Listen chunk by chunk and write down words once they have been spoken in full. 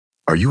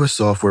Are you a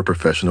software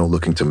professional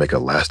looking to make a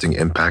lasting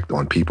impact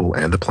on people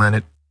and the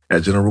planet?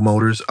 At General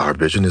Motors, our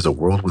vision is a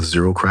world with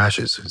zero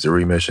crashes, zero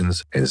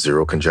emissions, and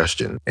zero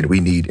congestion. And we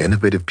need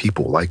innovative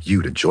people like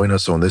you to join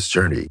us on this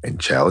journey and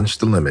challenge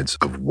the limits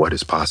of what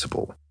is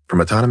possible. From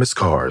autonomous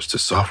cars to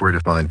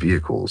software-defined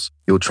vehicles,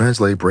 you'll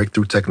translate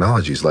breakthrough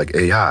technologies like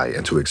AI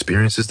into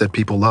experiences that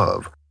people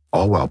love,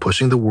 all while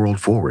pushing the world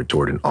forward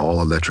toward an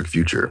all-electric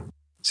future.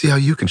 See how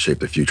you can shape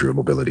the future of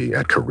mobility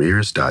at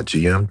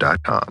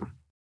careers.gm.com.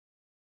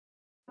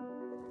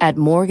 At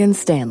Morgan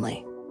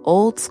Stanley,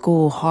 old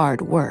school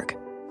hard work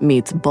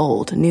meets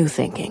bold new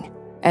thinking.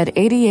 At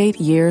 88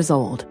 years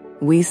old,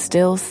 we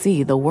still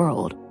see the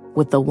world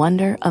with the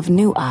wonder of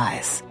new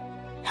eyes,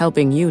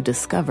 helping you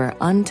discover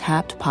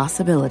untapped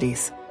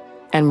possibilities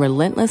and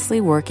relentlessly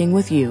working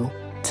with you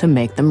to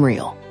make them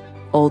real.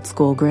 Old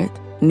school grit,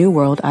 new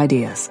world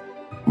ideas.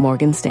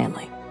 Morgan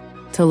Stanley.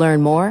 To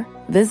learn more,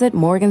 visit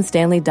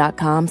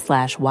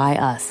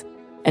morganstanley.com/whyus.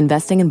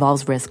 Investing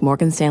involves risk.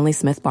 Morgan Stanley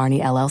Smith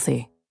Barney,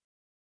 LLC.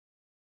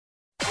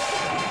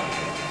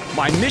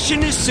 My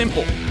mission is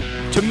simple,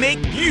 to make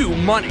you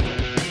money.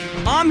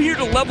 I'm here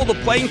to level the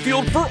playing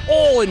field for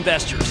all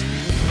investors.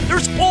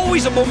 There's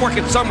always a bull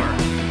market somewhere,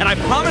 and I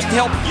promise to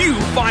help you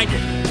find it.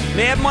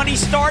 Mad Money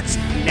starts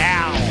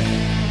now.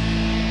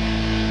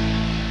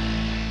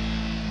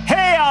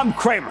 Hey, I'm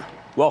Cramer.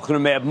 Welcome to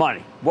Mad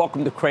Money.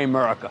 Welcome to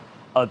Cramerica.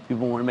 Other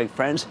people want to make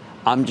friends.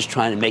 I'm just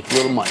trying to make a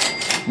little money.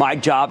 My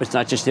job is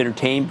not just to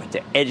entertain, but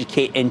to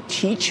educate and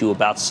teach you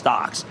about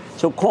stocks.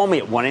 So call me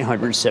at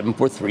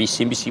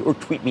 1-800-743-CNBC or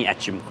tweet me at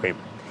Jim Cramer.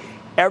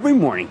 Every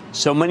morning,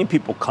 so many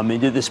people come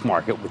into this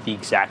market with the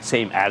exact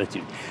same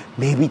attitude.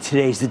 Maybe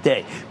today's the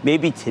day.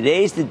 Maybe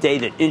today's the day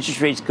that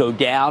interest rates go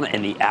down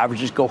and the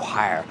averages go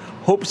higher.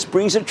 Hope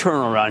springs a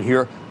turnaround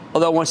here.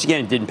 Although, once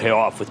again, it didn't pay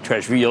off with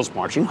Treasury yields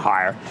marching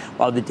higher,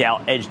 while the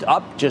Dow edged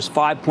up just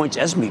 5 points.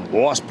 S&P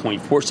lost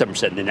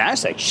 0.47%. The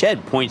Nasdaq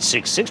shed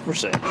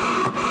 0.66%.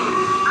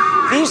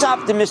 These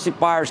optimistic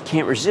buyers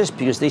can't resist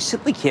because they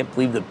simply can't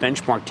believe the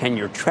benchmark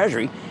 10-year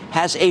Treasury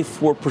has a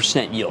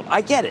 4% yield.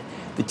 I get it.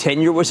 The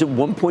 10-year was at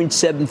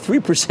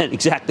 1.73%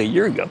 exactly a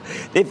year ago.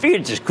 They figured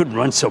it just couldn't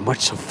run so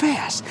much so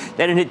fast.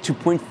 Then it hit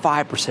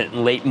 2.5%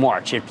 in late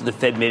March after the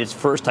Fed made its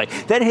first hike.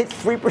 Then it hit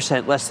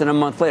 3% less than a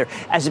month later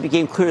as it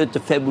became clear that the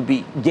Fed would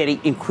be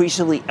getting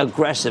increasingly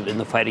aggressive in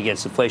the fight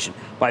against inflation.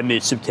 By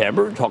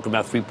mid-September, we're talking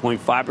about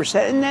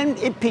 3.5%, and then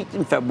it peaked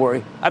in October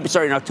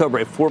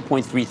at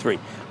 4.33.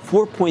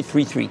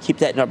 4.33. Keep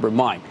that number in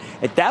mind.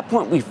 At that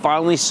point, we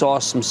finally saw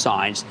some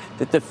signs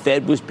that the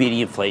Fed was beating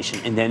inflation,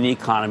 and then the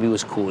economy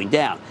was cooling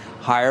down.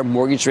 Higher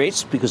mortgage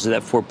rates because of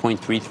that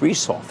 4.33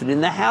 softened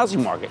in the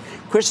housing market.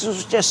 Christmas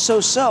was just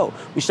so-so.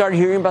 We started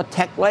hearing about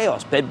tech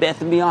layoffs. Bed Bath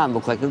 & Beyond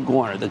looked like a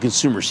goner. The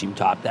consumer seemed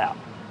topped out.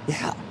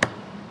 Yeah.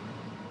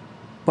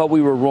 But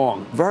we were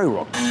wrong. Very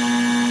wrong.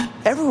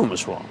 Everyone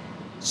was wrong.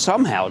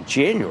 Somehow,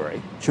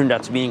 January turned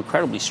out to be an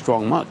incredibly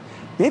strong month.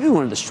 Maybe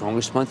one of the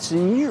strongest months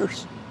in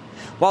years.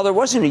 While there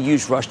wasn't a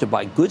huge rush to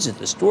buy goods at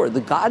the store,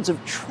 the gods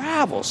of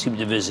travel seemed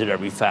to visit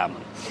every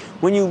family.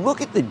 When you look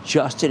at the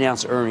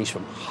just-announced earnings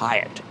from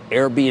Hyatt,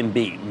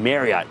 Airbnb,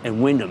 Marriott, and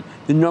Wyndham,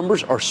 the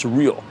numbers are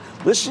surreal.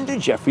 Listen to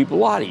Jeffrey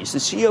Bellotti, he's the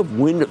CEO of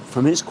Wyndham,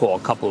 from his call a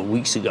couple of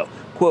weeks ago.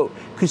 Quote,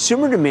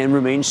 consumer demand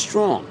remains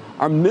strong.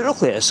 Our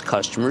middle-class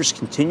customers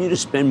continue to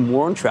spend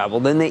more on travel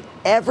than they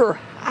ever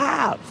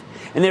have.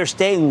 And they're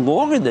staying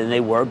longer than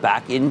they were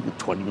back in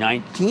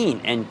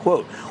 2019, end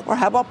quote. Or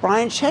how about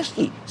Brian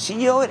Chesky,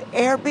 CEO at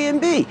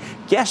Airbnb?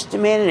 Guest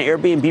demand in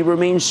Airbnb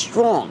remains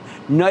strong.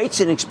 Nights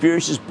and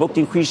experiences booked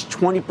increased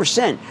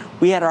 20%.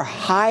 We had our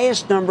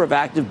highest number of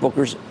active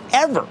bookers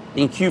ever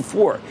in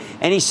Q4.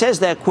 And he says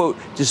that, quote,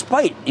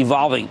 despite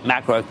evolving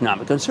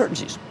macroeconomic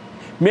uncertainties.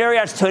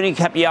 Marriott's Tony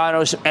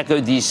Capianos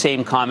echoed these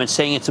same comments,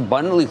 saying it's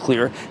abundantly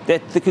clear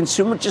that the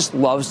consumer just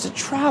loves to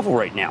travel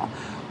right now.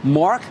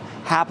 Mark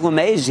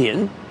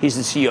Haplamazian, he's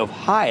the CEO of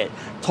Hyatt,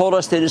 told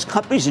us that his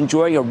company is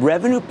enjoying a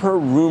revenue per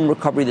room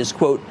recovery that's,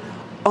 quote,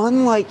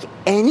 unlike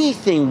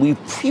anything we've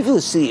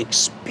previously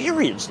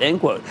experienced, end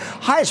quote.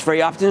 Hyatt's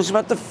very optimistic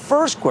about the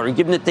first quarter,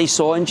 given that they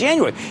saw in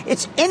January.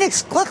 It's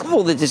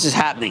inexplicable that this is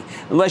happening,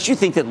 unless you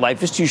think that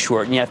life is too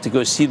short and you have to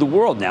go see the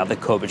world now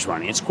that COVID's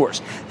running its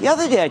course. The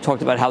other day I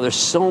talked about how there's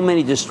so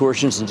many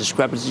distortions and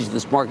discrepancies in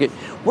this market.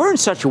 We're in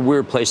such a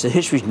weird place that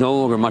history is no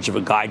longer much of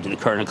a guide to the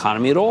current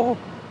economy at all.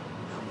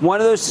 One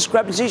of those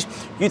discrepancies,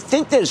 you'd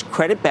think that as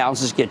credit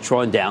balances get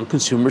drawn down,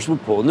 consumers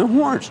would pull in their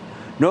horns.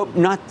 Nope,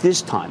 not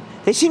this time.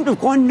 They seem to have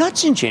gone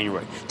nuts in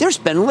January. They're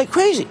spending like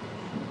crazy,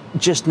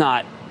 just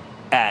not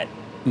at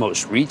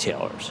most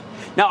retailers.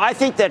 Now, I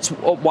think that's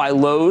why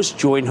Lowe's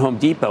joined Home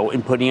Depot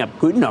in putting up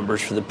good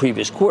numbers for the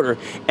previous quarter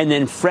and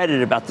then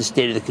fretted about the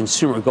state of the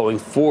consumer going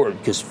forward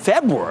because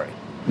February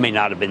may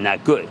not have been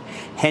that good.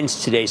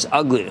 Hence today's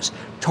ugliness.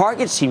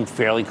 Target seemed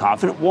fairly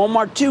confident.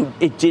 Walmart, too.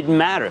 It didn't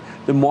matter.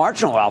 The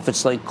marginal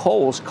outfits like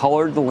Kohl's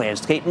colored the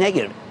landscape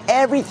negative.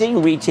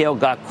 Everything retail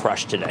got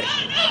crushed today.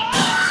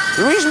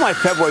 The reason why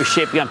February is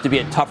shaping up to be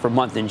a tougher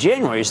month than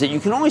January is that you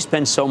can only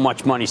spend so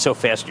much money so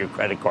fast on your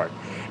credit card.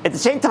 At the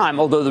same time,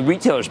 although the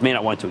retailers may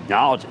not want to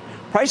acknowledge it,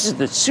 prices at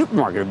the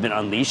supermarket have been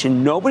unleashed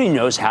and nobody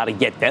knows how to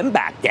get them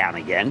back down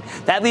again.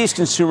 That leaves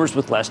consumers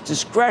with less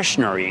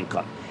discretionary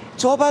income.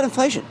 It's all about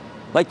inflation.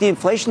 Like the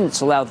inflation that's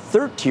allowed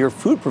third-tier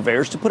food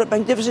purveyors to put up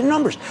magnificent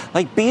numbers,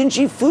 like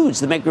B&G Foods,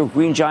 the maker of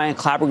Green Giant,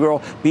 Clabber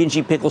Girl,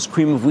 B&G Pickles,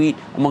 Cream of Wheat,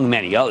 among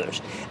many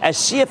others. As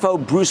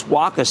CFO Bruce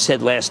Wacha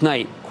said last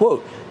night,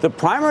 quote, the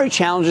primary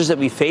challenges that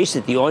we faced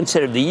at the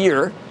onset of the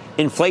year,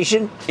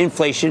 inflation, and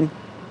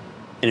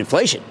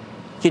inflation,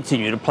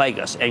 continue to plague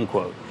us, end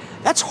quote.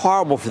 That's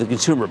horrible for the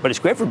consumer, but it's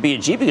great for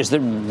B&G because they're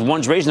the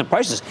ones raising the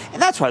prices,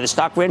 and that's why the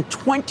stock ran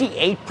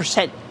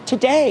 28%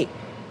 today.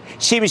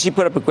 CNBC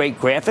put up a great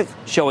graphic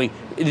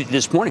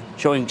this morning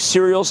showing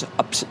cereals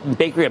up,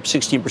 bakery up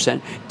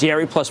 16%,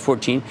 dairy plus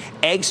 14%,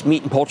 eggs,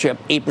 meat and poultry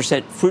up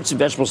 8%, fruits and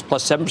vegetables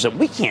plus 7%.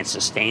 We can't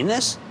sustain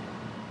this.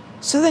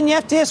 So then you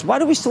have to ask, why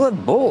do we still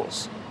have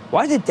bulls?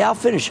 Why did Dow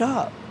finish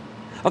up?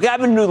 Okay,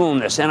 I've been noodling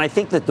this, and I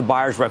think that the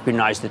buyers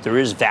recognize that there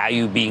is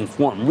value being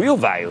formed, real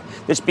value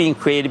that's being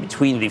created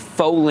between the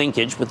faux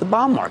linkage with the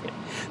bond market.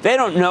 They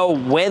don't know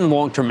when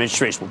long-term interest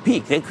rates will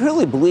peak. They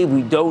clearly believe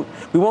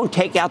we won't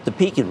take out the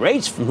peak in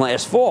rates from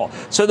last fall,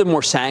 so they're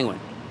more sanguine.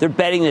 They're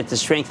betting that the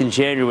strength in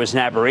January was an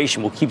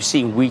aberration. We'll keep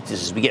seeing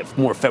weakness as we get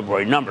more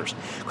February numbers.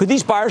 Could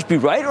these buyers be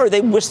right, or are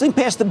they whistling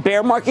past the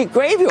bear market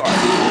graveyard?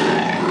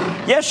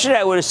 Yesterday,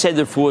 I would have said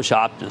they're foolish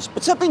optimists,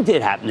 but something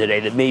did happen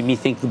today that made me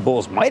think the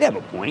bulls might have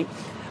a point.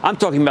 I'm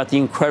talking about the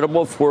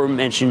incredible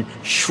aforementioned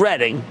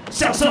shredding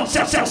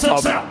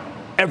of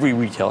every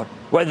retailer,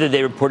 whether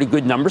they reported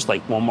good numbers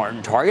like Walmart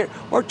and Target,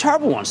 or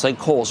terrible ones like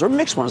Kohl's, or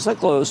mixed ones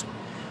like Lowe's.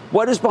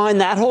 What is behind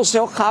that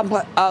wholesale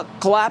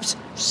collapse?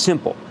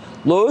 Simple.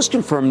 Lowe's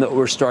confirmed that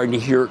we're starting to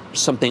hear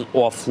something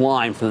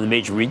offline from the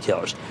major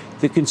retailers.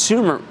 The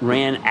consumer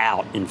ran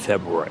out in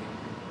February.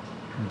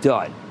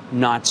 Done.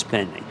 Not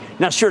spending.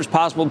 Now, sure, it's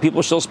possible people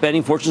are still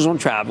spending fortunes on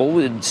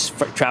travel.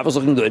 Travel's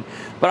looking good.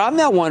 But I'm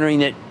now wondering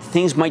that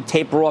things might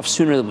taper off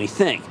sooner than we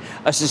think.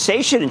 A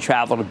cessation in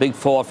travel and a big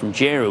fall from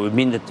January would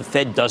mean that the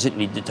Fed doesn't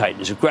need to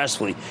tighten as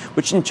aggressively,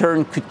 which in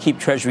turn could keep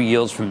Treasury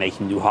yields from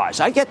making new highs.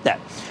 I get that.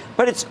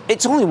 But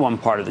it's only one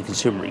part of the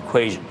consumer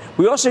equation.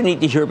 We also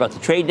need to hear about the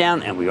trade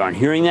down, and we aren't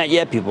hearing that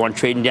yet. People aren't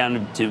trading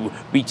down to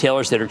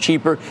retailers that are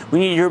cheaper. We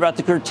need to hear about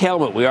the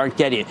curtailment. We aren't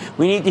getting it.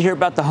 We need to hear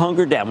about the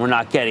hunger down. We're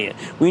not getting it.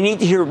 We need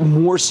to hear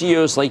more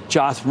CEOs like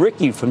Joth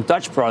Ricci from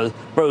Dutch Bros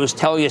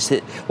telling us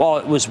that while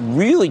it was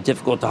really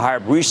difficult to hire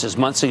baristas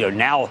months ago,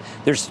 now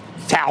there's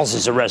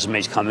thousands of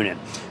resumes coming in.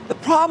 The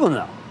problem,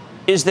 though,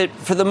 is that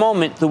for the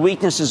moment, the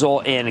weakness is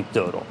all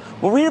anecdotal.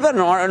 We'll read about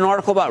an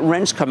article about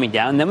rents coming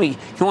down, and then we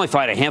can only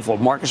find a handful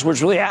of markets where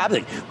it's really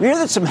happening. We hear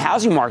that some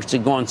housing markets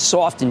had gone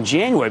soft in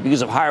January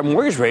because of higher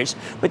mortgage rates,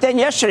 but then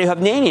yesterday,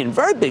 Hovnanian, a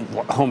very big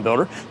home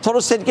builder, told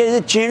us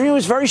that January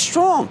was very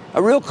strong,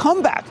 a real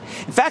comeback.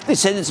 In fact, they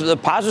said that the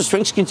positive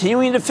strength's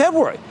continuing into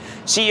February.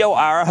 CEO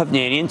Ara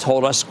Hovnanian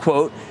told us,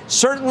 quote,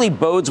 certainly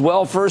bodes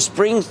well for a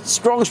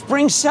strong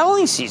spring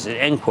selling season,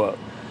 end quote.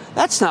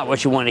 That's not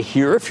what you want to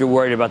hear if you're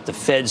worried about the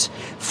Fed's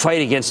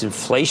fight against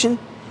inflation.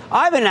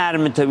 I've been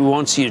adamant that we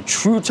won't see a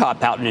true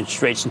top out in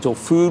interest rates until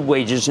food,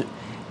 wages,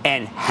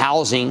 and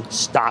housing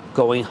stop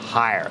going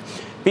higher.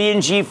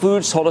 B&G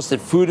Foods told us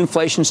that food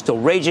inflation is still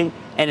raging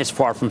and it's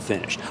far from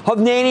finished.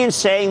 Hovnanian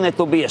saying that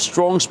there'll be a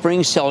strong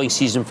spring selling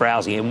season for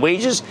housing and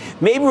wages.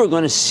 Maybe we're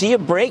going to see a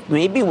break.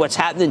 Maybe what's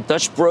happened in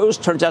Dutch Bros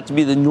turns out to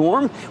be the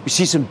norm. We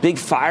see some big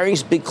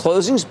firings, big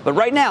closings, but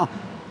right now,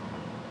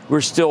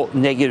 we're still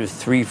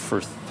 -3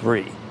 for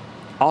 3.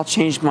 I'll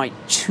change my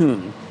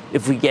tune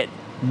if we get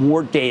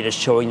more data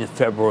showing that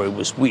February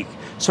was weak.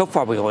 So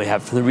far, we only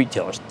have from the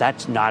retailers.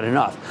 That's not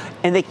enough.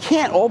 And they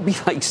can't all be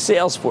like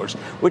Salesforce,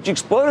 which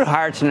exploded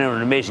higher tonight in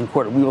an amazing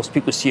quarter. We will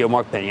speak with CEO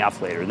Mark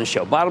Benioff later in the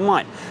show. Bottom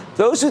line,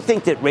 those who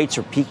think that rates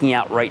are peaking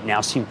out right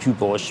now seem too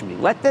bullish to me.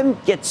 Let them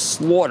get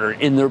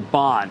slaughtered in their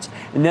bonds,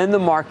 and then the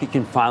market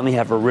can finally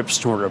have a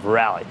ripsnort of a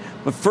rally.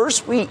 But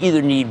first, we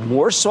either need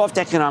more soft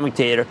economic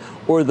data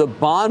or the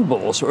bond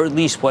bulls, or at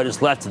least what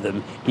is left of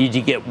them, need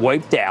to get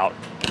wiped out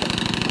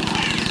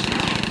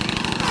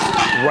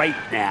right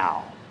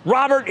now.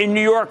 Robert in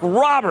New York.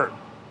 Robert.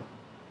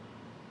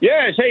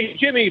 Yes. Hey,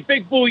 Jimmy.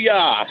 Big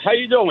booyah. How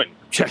you doing?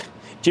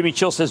 Jimmy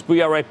Chill says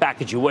booyah right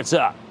back at you. What's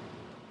up?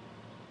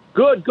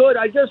 Good, good.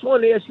 I just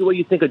wanted to ask you what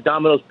you think of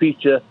Domino's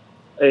Pizza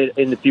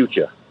in the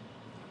future.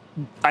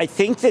 I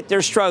think that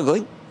they're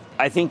struggling.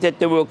 I think that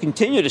they will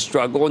continue to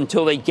struggle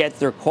until they get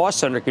their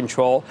costs under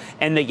control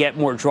and they get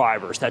more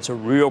drivers. That's a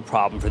real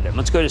problem for them.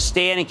 Let's go to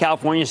Stan in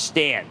California.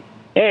 Stan.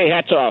 Hey,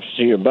 hats off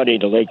to your buddy,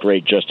 the late,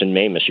 great Justin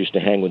Mamus. Used to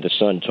hang with his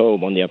son,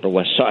 Tobe, on the Upper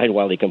West Side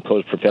while he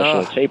composed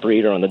Professional Tape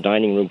Reader on the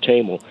dining room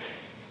table.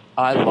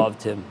 I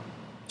loved him.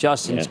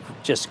 Justin's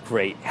just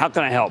great. How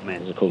can I help,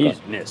 man?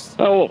 He's missed.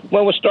 Oh,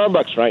 well, with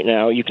Starbucks right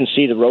now, you can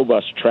see the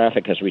robust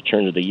traffic has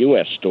returned to the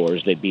U.S.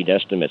 stores. They beat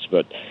estimates,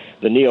 but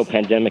the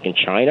neo-pandemic in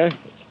China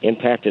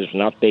impact is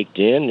not baked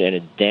in, and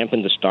it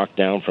dampened the stock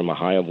down from a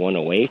high of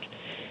 108.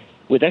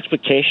 With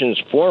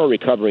expectations for a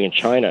recovery in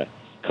China,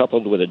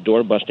 coupled with a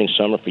door-busting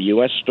summer for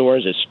U.S.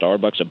 stores, is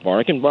Starbucks a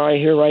bargain buy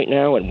here right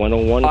now at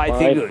 101.5? I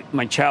think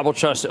my Travel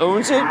Trust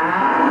owns it.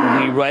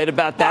 We write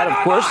about that, of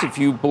course. If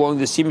you belong to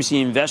the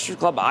CNBC Investors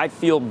Club, I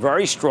feel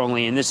very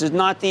strongly, and this is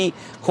not the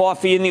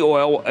coffee and the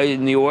oil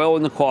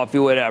and the coffee,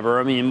 whatever.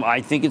 I mean,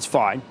 I think it's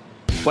fine.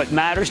 What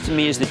matters to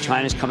me is that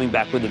China's coming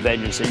back with a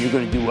vengeance, and you're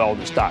going to do well in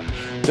the stock.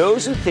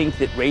 Those who think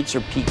that rates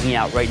are peaking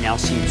out right now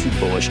seem too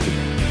bullish to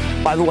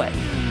me. By the way,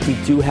 we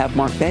do have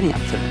Mark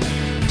Benioff today.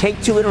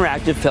 Take-Two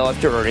Interactive fell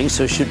after earnings,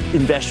 so should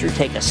investors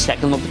take a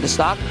second look at the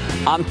stock?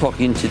 I'm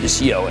talking to the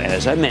CEO, and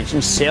as I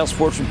mentioned,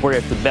 Salesforce report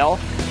after the bell.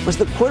 Was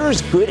the quarter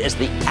as good as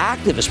the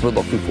activists were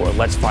looking for?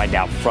 Let's find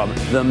out from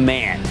the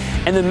man.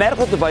 And the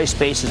medical device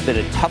space has been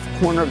a tough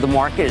corner of the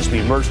market as we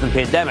emerge from the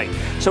pandemic.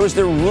 So is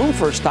there room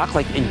for a stock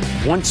like in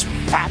once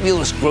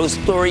fabulous growth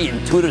story,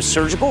 Intuitive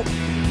Surgical?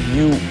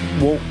 You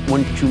won't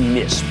want to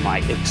miss my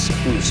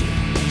exclusive.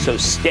 So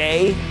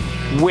stay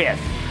with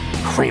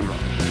Cramer.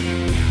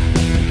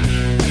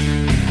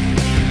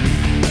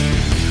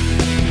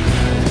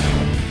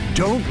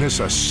 Don't miss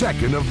a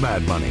second of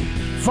Mad Money.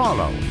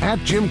 Follow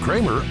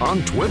 @JimCramer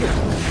on Twitter.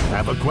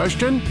 Have a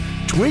question?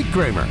 Tweet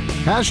Cramer.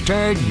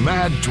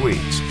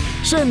 #MadTweets.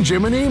 Send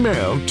Jim an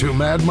email to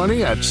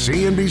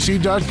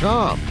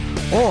madmoney@cnbc.com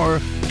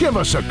or give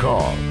us a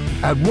call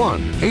at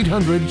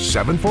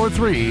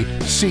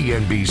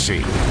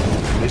 1-800-743-CNBC.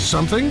 Miss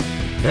something?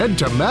 Head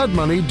to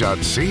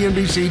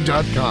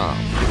madmoney.cnbc.com.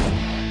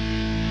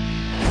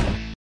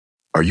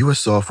 Are you a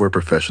software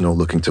professional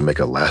looking to make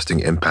a lasting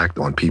impact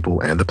on people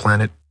and the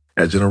planet?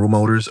 At General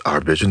Motors,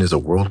 our vision is a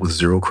world with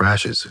zero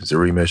crashes,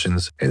 zero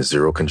emissions, and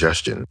zero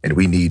congestion. And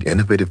we need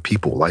innovative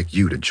people like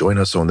you to join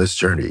us on this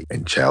journey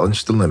and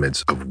challenge the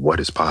limits of what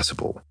is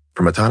possible.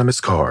 From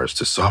autonomous cars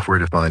to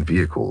software-defined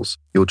vehicles,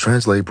 you'll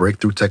translate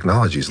breakthrough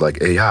technologies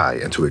like AI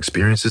into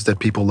experiences that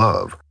people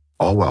love,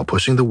 all while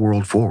pushing the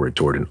world forward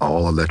toward an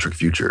all-electric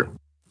future.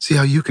 See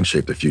how you can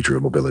shape the future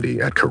of mobility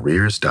at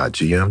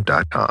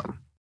careers.gm.com.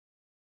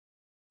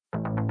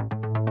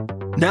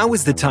 Now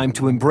is the time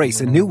to embrace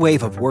a new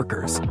wave of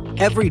workers.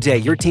 Every day,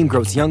 your team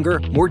grows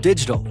younger, more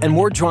digital, and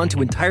more drawn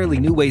to entirely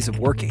new ways of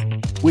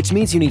working, which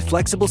means you need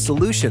flexible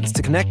solutions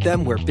to connect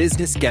them where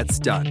business gets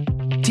done.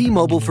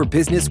 T-Mobile for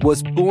Business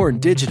was born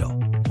digital.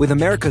 With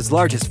America's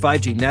largest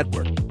 5G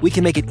network, we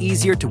can make it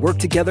easier to work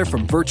together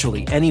from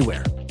virtually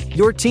anywhere.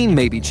 Your team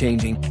may be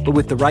changing, but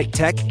with the right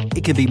tech,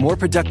 it can be more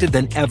productive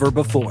than ever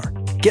before.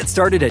 Get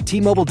started at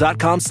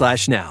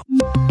T-Mobile.com/now.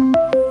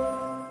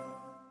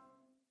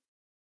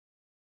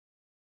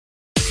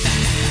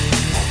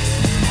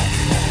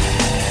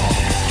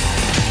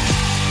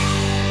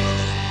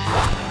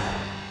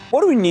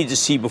 What do we need to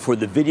see before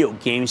the video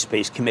game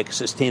space can make a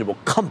sustainable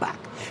comeback?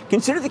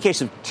 Consider the case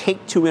of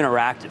Take-Two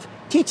Interactive,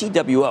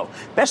 TTWO,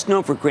 best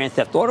known for Grand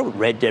Theft Auto,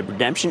 Red Dead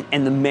Redemption,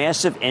 and the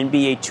massive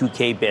NBA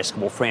 2K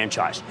basketball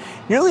franchise.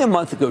 Nearly a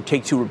month ago,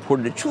 Take-Two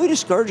reported a truly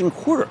discouraging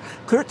quarter.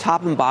 Clear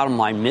top and bottom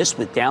line miss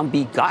with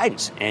downbeat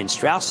guidance, and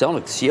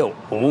Strauss-Zelnick, the CEO,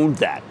 owned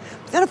that.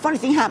 But then a funny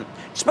thing happened.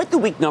 Despite the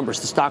weak numbers,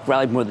 the stock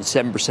rallied more than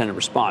 7% in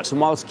response, and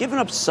while it's given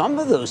up some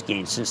of those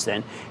gains since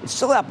then, it's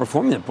still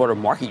outperforming the broader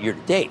market year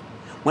to date.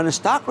 When a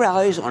stock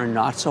rallies on a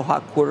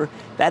not-so-hot quarter,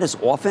 that is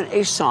often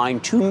a sign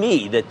to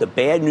me that the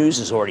bad news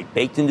is already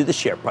baked into the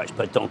share price.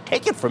 But don't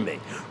take it from me.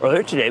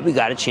 Earlier today, we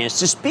got a chance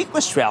to speak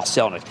with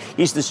Strauss-Zelnick.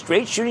 He's the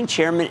straight-shooting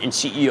chairman and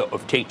CEO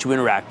of Take-Two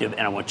Interactive,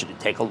 and I want you to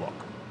take a look.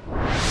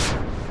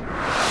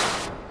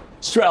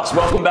 Strauss,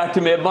 welcome back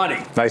to Mad Money.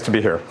 Nice to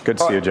be here. Good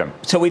to see you, Jim.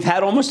 So we've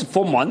had almost a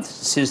full month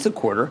since the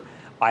quarter.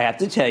 I have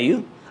to tell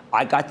you,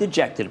 I got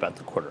dejected about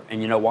the quarter.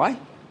 And you know why?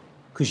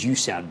 Because you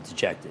sounded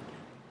dejected.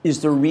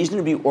 Is there a reason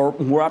to be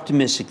more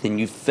optimistic than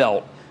you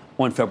felt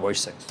on February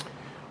 6th?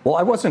 Well,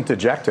 I wasn't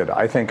dejected.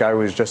 I think I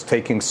was just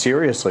taking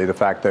seriously the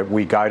fact that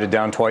we guided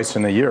down twice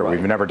in a year. Right.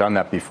 We've never done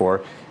that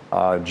before.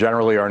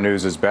 Generally, our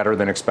news is better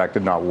than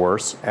expected, not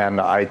worse, and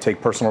I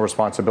take personal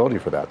responsibility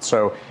for that.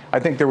 So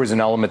I think there was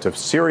an element of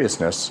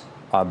seriousness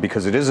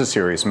because it is a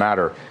serious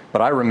matter,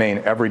 but I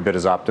remain every bit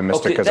as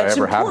optimistic as I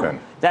ever have been.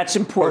 That's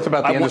important. Both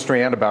about the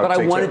industry and about Take-Two.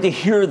 But I wanted to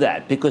hear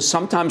that because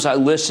sometimes I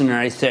listen and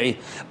I say,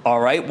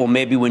 all right, well,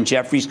 maybe when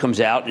Jeffries comes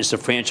out, it's a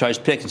franchise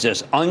pick and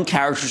says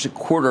uncharacteristic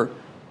quarter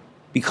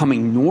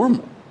becoming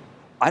normal.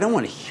 I don't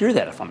want to hear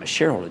that if I'm a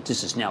shareholder.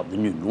 This is now the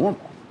new normal.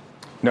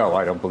 No,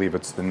 I don't believe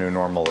it's the new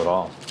normal at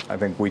all. I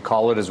think we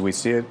call it as we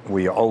see it.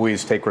 We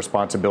always take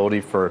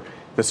responsibility for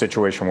the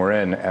situation we're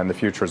in, and the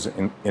future is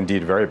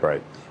indeed very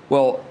bright.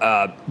 Well,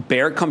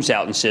 Baird comes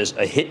out and says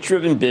a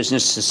hit-driven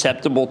business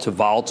susceptible to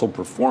volatile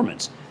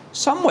performance.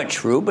 Somewhat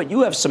true, but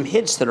you have some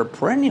hits that are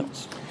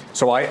perennials.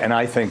 So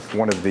I think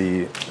one of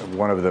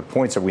the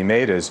points that we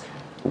made is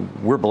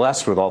we're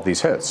blessed with all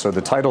these hits. So the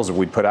titles that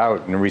we put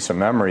out in recent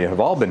memory have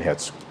all been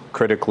hits.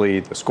 Critically,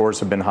 the scores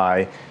have been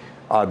high.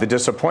 The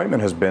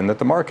disappointment has been that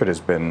the market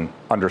has been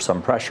under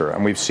some pressure.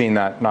 And we've seen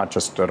that not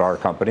just at our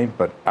company,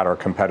 but at our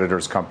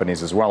competitors'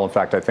 companies as well. In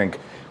fact, I think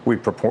we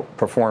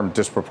performed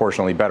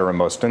disproportionately better in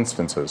most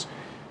instances.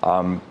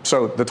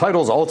 So the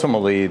titles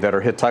ultimately that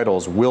are hit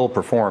titles will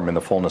perform in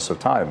the fullness of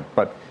time.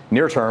 But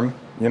near term,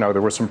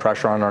 there was some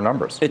pressure on our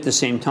numbers. At the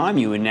same time,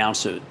 you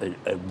announced a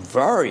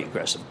very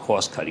aggressive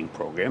cost-cutting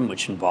program,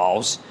 which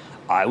involves,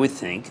 I would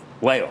think,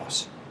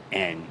 layoffs.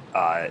 And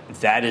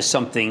that is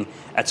something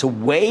that's a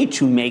way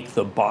to make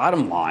the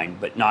bottom line,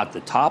 but not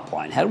the top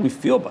line. How do we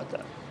feel about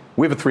that?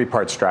 We have a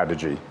three-part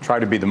strategy. Try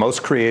to be the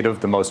most creative,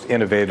 the most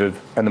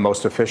innovative, and the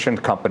most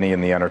efficient company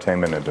in the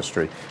entertainment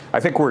industry. I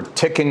think we're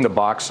ticking the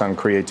box on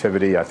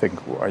creativity. I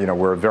think,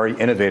 we're a very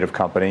innovative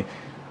company.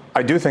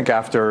 I do think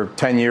after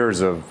 10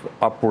 years of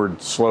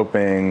upward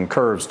sloping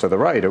curves to the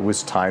right, it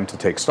was time to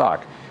take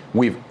stock.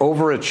 We've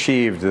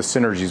overachieved the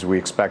synergies we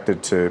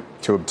expected to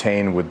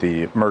obtain with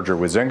the merger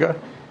with Zynga.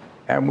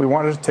 And we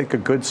wanted to take a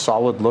good,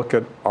 solid look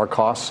at our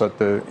costs at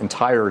the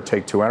entire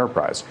Take-Two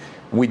enterprise.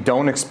 We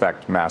don't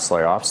expect mass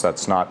layoffs.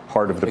 That's not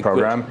part of the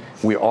program.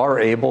 We are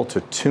able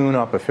to tune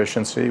up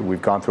efficiency.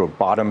 We've gone through a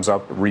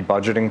bottoms-up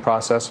rebudgeting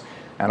process,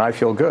 and I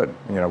feel good.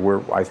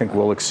 I think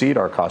we'll exceed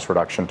our cost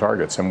reduction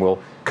targets, and we'll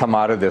come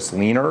out of this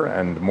leaner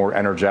and more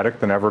energetic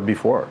than ever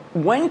before.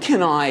 When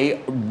can I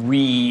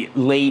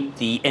relate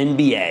the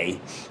NBA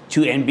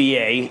to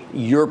NBA,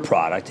 your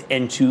product,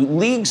 and to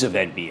leagues of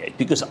NBA?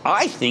 Because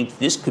I think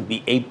this could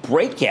be a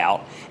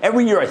breakout.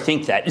 Every year I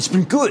think that. It's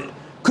been good.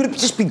 Could it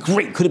just be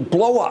great? Could it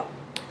blow up?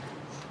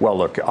 Well,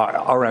 look,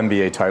 our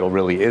NBA title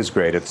really is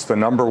great. It's the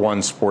number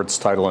one sports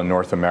title in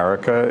North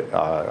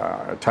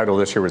America. Title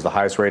this year was the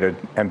highest rated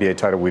NBA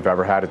title we've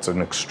ever had. It's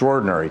an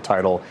extraordinary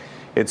title.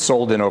 It's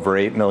sold in over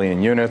 8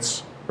 million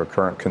units.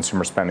 Recurrent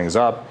consumer spending is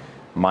up.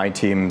 My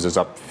team's is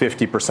up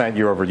 50%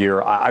 year over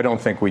year. I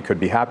don't think we could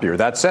be happier.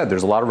 That said,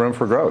 there's a lot of room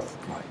for growth.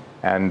 Right.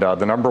 And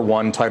the number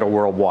one title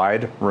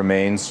worldwide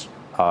remains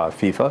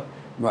FIFA,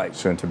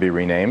 soon to be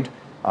renamed.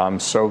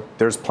 So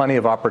there's plenty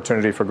of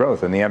opportunity for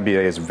growth. And the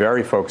NBA is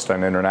very focused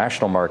on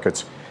international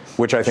markets,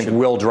 which I think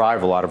will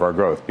drive a lot of our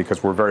growth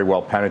because we're very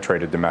well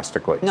penetrated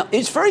domestically. Now,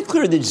 it's very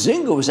clear that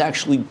Zynga was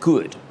actually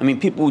good. I mean,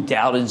 people who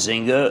doubted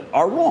Zynga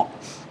are wrong.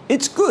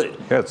 It's good.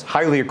 Yeah, it's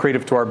highly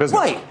accretive to our business.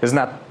 Right. Isn't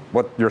that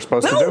what you're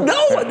supposed to do?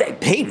 No.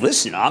 Hey,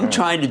 listen, I'm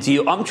trying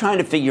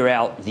to figure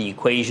out the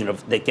equation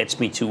that gets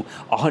me to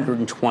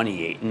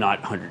 128,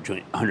 not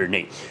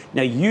 108.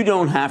 Now, you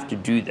don't have to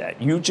do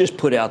that. You just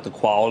put out the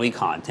quality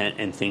content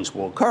and things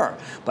will occur.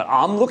 But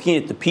I'm looking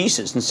at the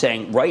pieces and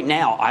saying, right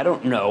now, I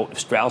don't know if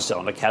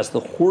Strauss-Zelnick has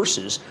the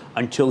horses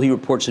until he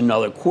reports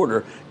another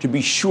quarter to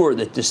be sure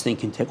that this thing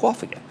can take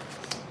off again.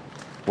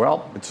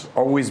 Well, it's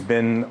always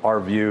been our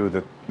view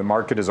that the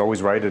market is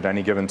always right at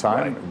any given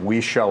time. Right.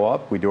 We show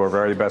up, we do our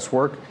very best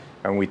work,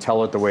 and we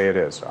tell it the way it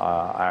is.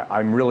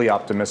 I'm really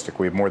optimistic.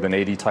 We have more than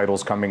 80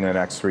 titles coming in the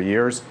next 3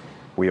 years.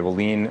 We have a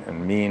lean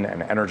and mean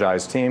and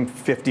energized team.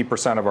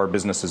 50% of our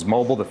business is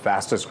mobile, the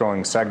fastest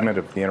growing segment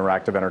of the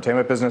interactive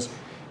entertainment business.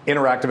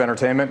 Interactive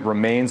entertainment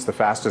remains the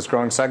fastest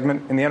growing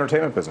segment in the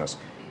entertainment business.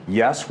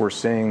 Yes, we're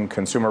seeing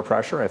consumer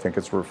pressure. I think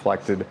it's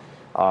reflected.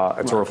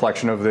 It's a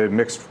reflection of the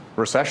mixed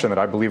recession that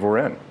I believe we're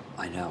in.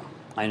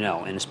 I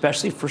know, and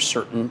especially for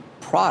certain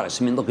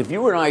products. I mean, look, if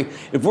you and I,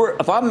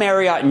 if I'm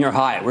Marriott and you're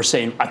Hyatt, we're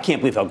saying, I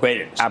can't believe how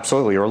great it is.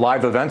 Absolutely, or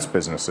live events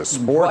businesses,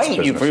 sports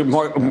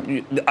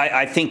businesses.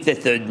 I think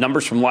that the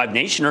numbers from Live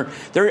Nation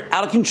they're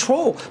out of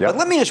control. Yep. But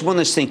let me ask you one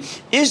last thing: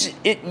 is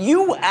it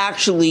you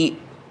actually?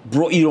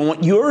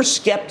 You're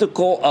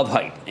skeptical of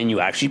hype, and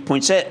you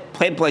actually say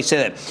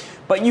that,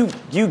 but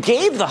you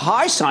gave the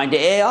high sign to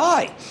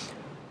AI.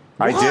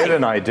 Why? I did,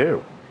 and I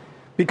do.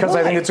 Because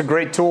I think it's a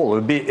great tool.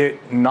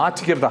 Not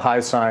to give the high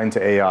sign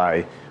to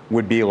AI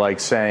would be like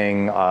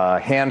saying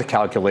hand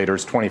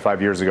calculators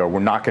 25 years ago were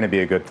not going to be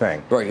a good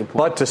thing. Very good point.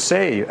 But to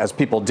say, as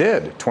people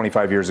did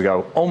 25 years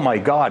ago, oh my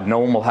God, no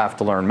one will have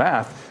to learn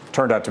math,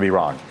 turned out to be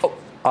wrong.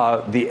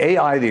 The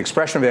AI, the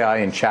expression of AI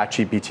in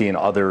ChatGPT and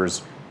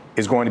others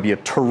is going to be a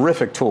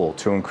terrific tool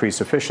to increase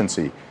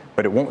efficiency,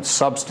 but it won't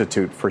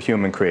substitute for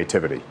human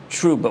creativity.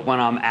 True, but when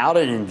I'm out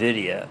at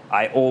NVIDIA,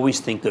 I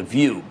always think of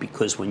you,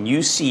 because when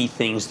you see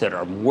things that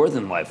are more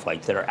than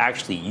lifelike, that are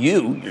actually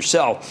you,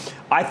 yourself,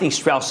 I think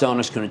Strauss-Zelnick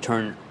is going to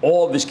turn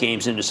all of his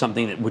games into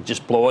something that would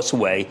just blow us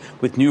away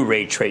with new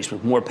ray trace,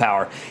 with more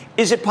power.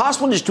 Is it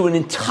possible to just do an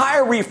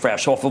entire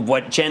refresh off of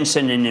what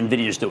Jensen and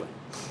NVIDIA is doing?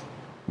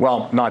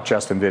 Well, not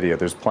just NVIDIA.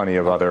 There's plenty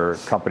of other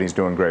companies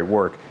doing great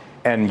work.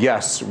 And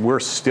yes, we're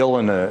still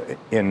in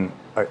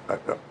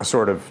a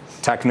sort of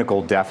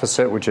technical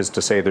deficit, which is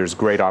to say there's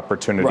great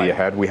opportunity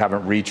ahead. We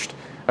haven't reached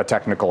a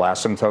technical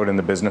asymptote in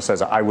the business,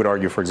 as I would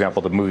argue, for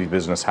example, the movie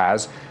business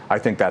has. I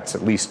think that's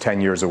at least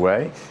 10 years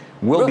away.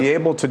 We'll be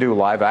able to do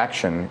live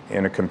action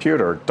in a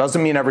computer.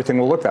 Doesn't mean everything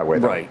will look that way,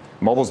 though. Right.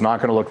 Mobile's not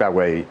going to look that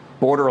way.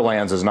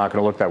 Borderlands is not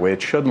going to look that way.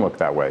 It shouldn't look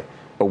that way.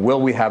 But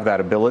will we have that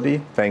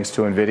ability, thanks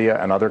to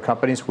NVIDIA and other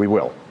companies? We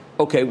will.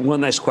 Okay,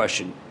 one last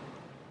question.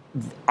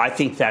 I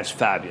think that's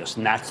fabulous,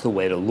 and that's the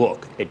way to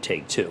look at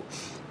Take-Two.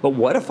 But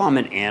what if I'm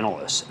an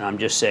analyst, and I'm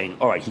just saying,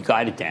 all right, he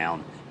guided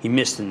down, he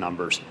missed the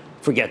numbers,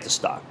 forget the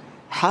stock.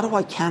 How do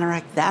I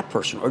counteract that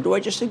person, or do I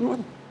just ignore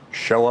them?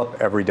 Show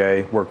up every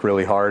day, work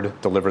really hard,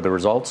 deliver the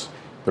results.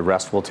 The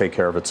rest will take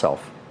care of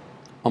itself.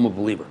 I'm a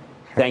believer.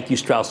 Thank you,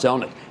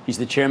 Strauss-Zelnick. He's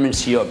the chairman and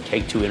CEO of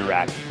Take-Two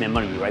Interactive. Man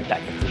Money, we'll be right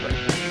back after the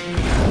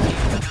break.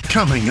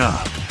 Coming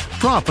up,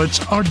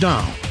 profits are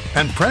down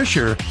and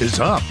pressure is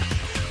up.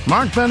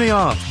 Mark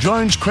Benioff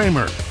joins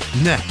Cramer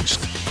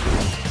next.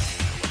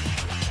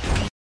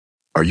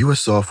 Are you a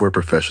software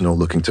professional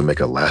looking to make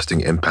a lasting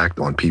impact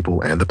on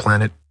people and the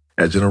planet?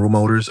 At General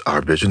Motors,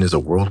 our vision is a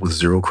world with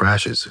zero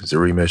crashes,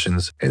 zero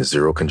emissions, and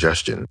zero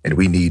congestion. And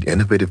we need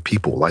innovative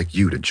people like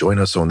you to join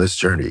us on this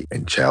journey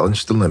and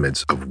challenge the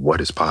limits of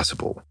what is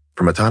possible.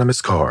 From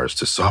autonomous cars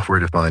to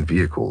software-defined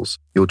vehicles,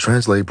 you'll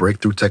translate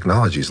breakthrough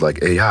technologies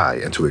like AI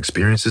into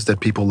experiences that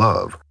people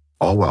love,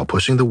 all while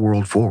pushing the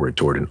world forward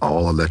toward an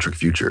all-electric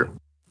future.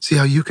 See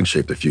how you can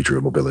shape the future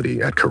of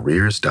mobility at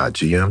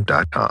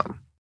careers.gm.com.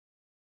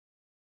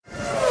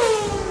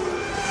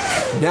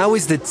 Now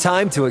is the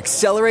time to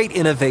accelerate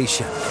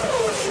innovation.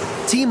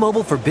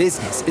 T-Mobile for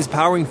Business is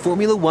powering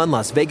Formula One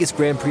Las Vegas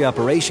Grand Prix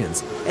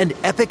operations and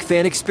epic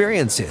fan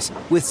experiences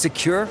with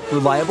secure,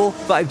 reliable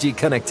 5G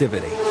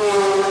connectivity.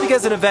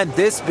 Because an event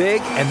this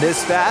big and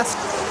this fast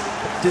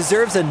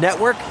deserves a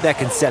network that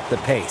can set the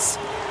pace.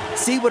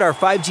 See what our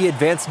 5G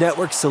advanced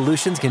network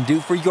solutions can do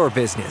for your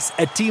business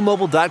at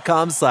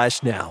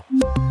T-Mobile.com/now.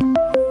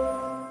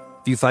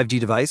 View 5G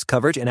device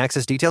coverage and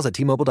access details at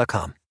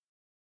T-Mobile.com.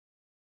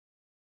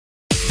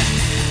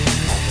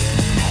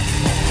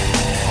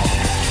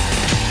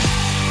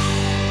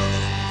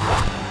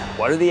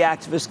 What are the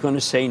activists going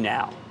to say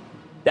now?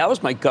 That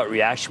was my gut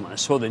reaction when I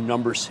saw the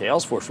numbers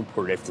Salesforce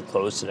reported after the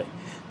close today.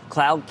 The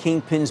cloud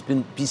kingpin's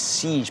been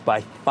besieged by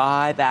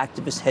 5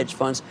 activist hedge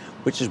funds,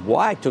 which is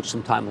why I took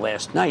some time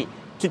last night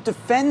to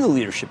defend the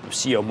leadership of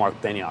CEO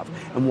Mark Benioff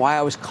and why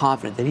I was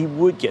confident that he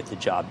would get the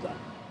job done.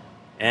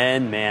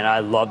 And man,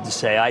 I love to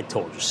say I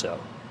told you so.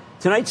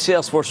 Tonight,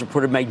 Salesforce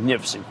reported a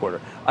magnificent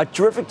quarter, a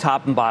terrific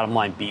top and bottom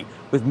line beat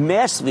with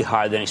massively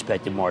higher than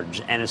expected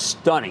margins and a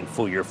stunning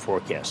full-year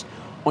forecast.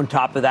 On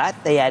top of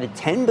that, they added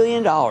 $10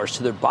 billion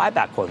to their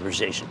buyback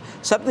authorization,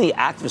 something the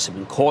activists have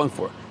been calling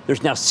for.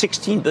 There's now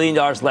 $16 billion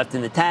left in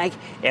the tank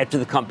after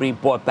the company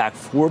bought back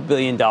 $4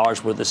 billion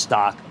worth of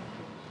stock.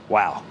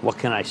 Wow, what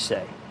can I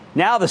say?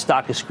 Now the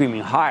stock is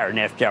screaming higher in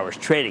after-hours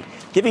trading,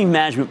 giving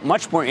management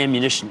much more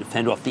ammunition to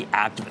fend off the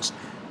activists.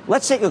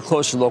 Let's take a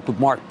closer look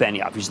with Mark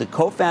Benioff. He's the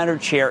co-founder,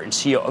 chair, and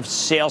CEO of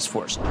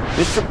Salesforce.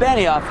 Mr.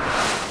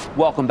 Benioff,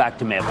 welcome back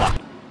to Mad Money.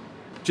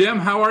 Jim,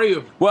 how are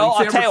you? Well,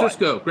 San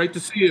Francisco. Great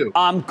to see you.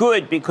 I'm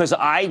good because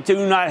I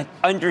do not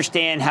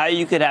understand how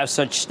you could have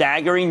such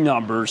staggering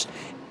numbers,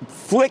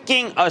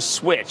 flicking a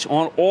switch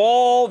on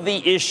all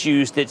the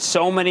issues that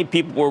so many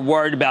people were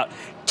worried about.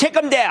 Tick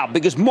them down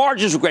because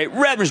margins are great,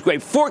 revenue's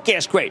great,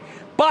 forecast great,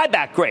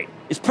 buyback great.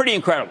 It's pretty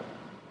incredible.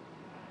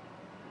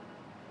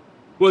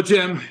 Well,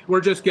 Jim, we're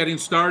just getting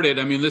started.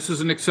 I mean, this is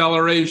an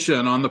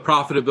acceleration on the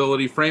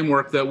profitability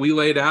framework that we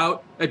laid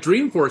out at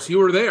Dreamforce. You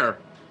were there.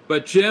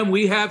 But, Jim,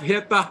 we have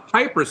hit the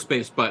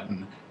hyperspace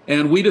button,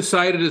 and we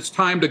decided it's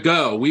time to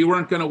go. We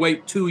weren't going to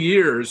wait 2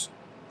 years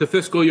to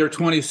fiscal year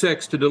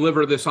 26 to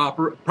deliver this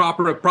proper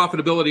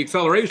profitability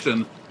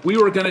acceleration. We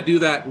were going to do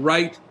that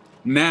right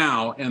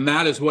now, and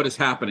that is what is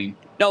happening.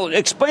 Now,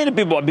 explain to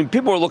people. I mean,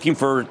 people are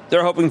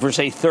they're hoping for,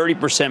 say,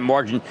 30%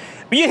 margin.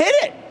 But you hit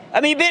it. I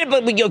mean,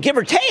 give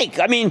or take.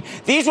 I mean,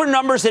 these were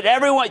numbers that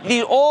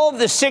all of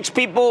the 6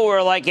 people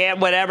were like, yeah,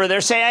 whatever. They're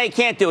saying, hey, he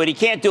can't do it. He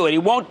can't do it. He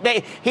won't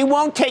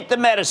take the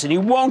medicine. He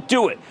won't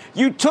do it.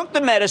 You took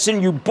the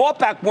medicine. You bought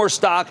back more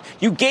stock.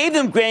 You gave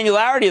them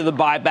granularity of the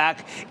buyback.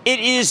 It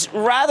is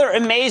rather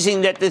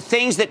amazing that the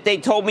things that they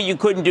told me you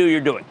couldn't do,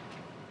 you're doing.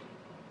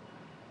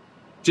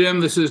 Jim,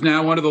 this is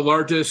now one of the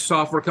largest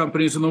software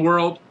companies in the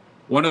world,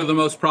 one of the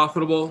most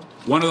profitable,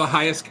 one of the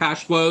highest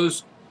cash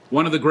flows,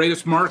 one of the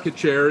greatest market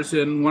shares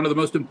in one of the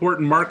most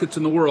important markets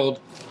in the world,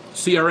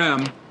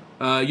 CRM.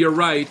 You're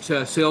right,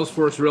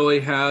 Salesforce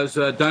really has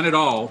done it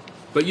all.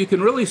 But you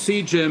can really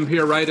see, Jim,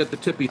 here right at the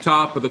tippy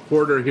top of the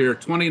quarter here,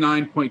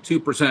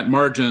 29.2%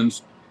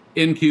 margins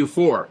in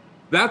Q4.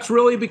 That's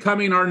really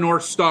becoming our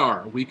North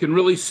Star. We can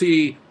really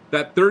see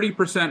that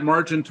 30%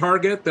 margin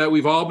target that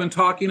we've all been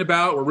talking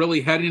about. We're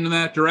really heading in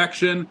that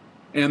direction,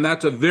 and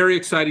that's a very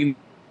exciting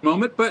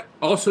moment. But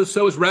also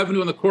so is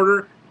revenue in the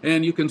quarter.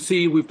 And you can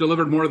see we've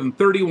delivered more than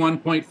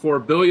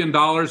 $31.4 billion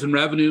in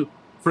revenue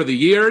for the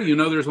year. You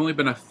know, there's only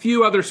been a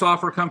few other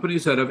software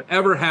companies that have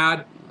ever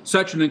had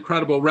such an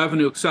incredible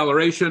revenue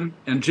acceleration.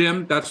 And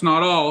Jim, that's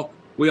not all.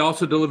 We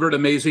also delivered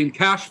amazing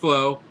cash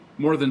flow,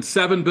 more than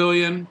 $7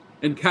 billion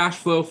in cash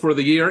flow for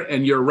the year.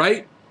 And you're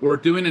right, we're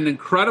doing an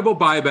incredible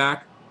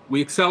buyback.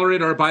 We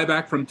accelerated our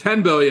buyback from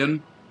 $10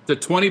 billion to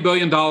 $20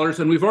 billion,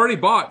 and we've already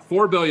bought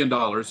 $4 billion.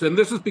 And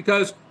this is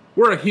because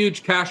we're a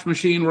huge cash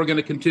machine. We're going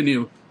to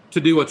continue to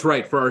do what's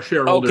right for our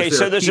shareholders. Okay,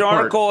 so there's an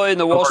article in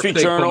the Wall Street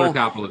Journal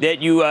that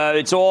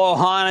it's all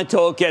hot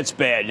until it gets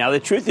bad. Now, the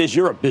truth is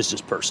you're a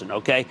business person,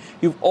 okay?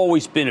 You've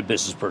always been a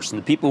business person.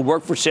 The people who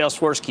work for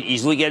Salesforce can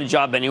easily get a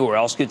job anywhere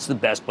else. It's the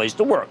best place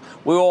to work.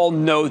 We all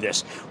know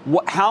this.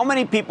 How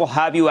many people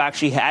have you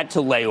actually had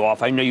to lay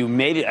off? I know you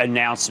made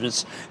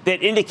announcements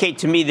that indicate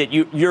to me that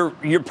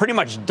you're pretty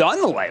much done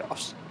the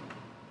layoffs.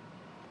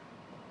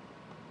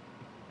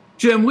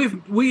 Jim,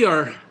 we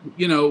are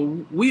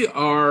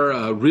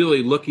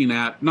really looking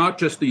at not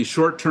just the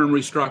short-term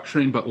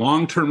restructuring, but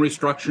long-term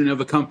restructuring of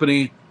the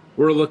company.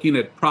 We're looking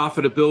at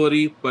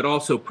profitability, but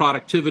also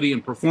productivity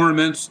and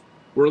performance.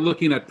 We're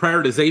looking at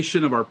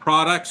prioritization of our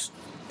products,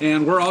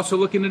 and we're also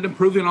looking at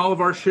improving all of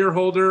our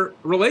shareholder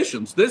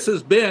relations. This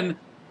has been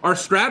our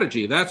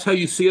strategy. That's how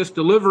you see us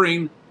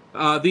delivering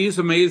these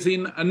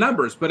amazing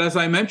numbers. But as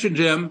I mentioned,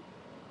 Jim,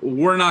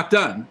 we're not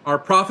done. Our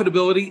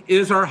profitability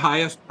is our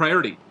highest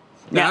priority.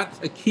 That's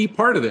a key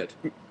part of it.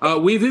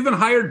 We've even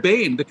hired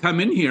Bain to come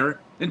in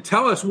here and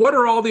tell us what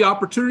are all the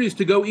opportunities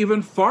to go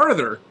even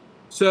farther.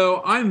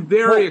 So I'm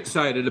very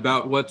excited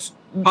about what's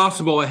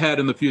possible ahead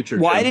in the future.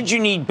 Why did you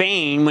need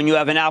Bain when you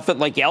have an outfit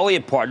like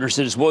Elliott Partners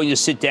that is willing to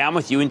sit down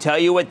with you and tell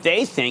you what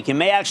they think and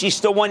may actually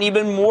still want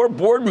even more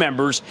board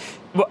members,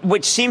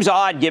 which seems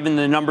odd given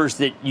the numbers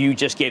that you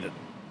just gave them?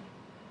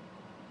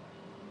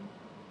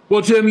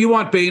 Well, Jim, you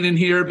want Bain in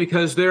here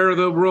because they're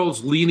the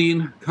world's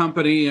leading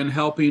company in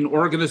helping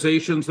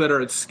organizations that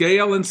are at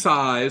scale and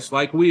size,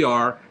 like we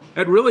are,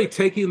 at really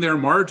taking their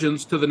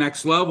margins to the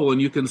next level. And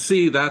you can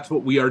see that's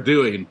what we are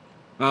doing.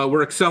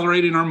 We're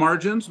accelerating our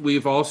margins.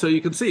 We've also,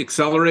 you can see,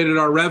 accelerated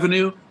our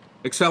revenue,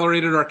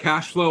 accelerated our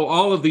cash flow.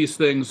 All of these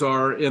things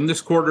are in this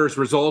quarter's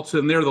results,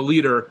 and they're the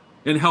leader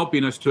in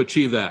helping us to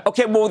achieve that.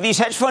 Okay, well, these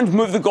hedge funds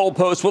move the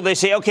goalposts. Will they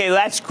say, okay,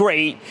 that's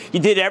great. You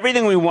did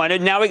everything we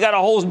wanted. Now we got a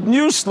whole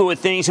new slew of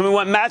things, and we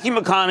want Matthew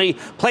McConaughey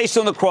placed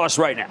on the cross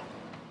right now.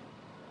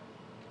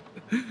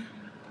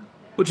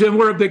 Well, Jim,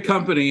 we're a big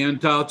company,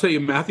 and I'll tell you,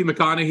 Matthew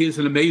McConaughey is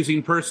an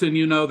amazing person.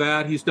 You know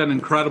that. He's done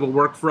incredible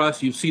work for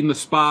us. You've seen the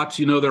spots.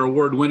 You know they're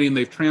award-winning.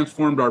 They've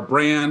transformed our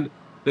brand.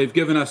 They've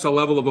given us a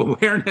level of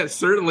awareness,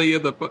 certainly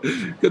in the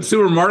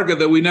consumer market,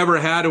 that we never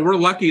had. And we're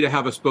lucky to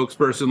have a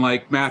spokesperson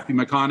like Matthew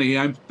McConaughey.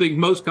 I think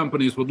most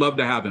companies would love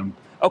to have him.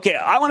 Okay,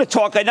 I want to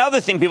talk.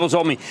 Another thing people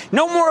told me,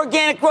 no more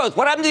organic growth.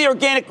 What happened to the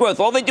organic growth?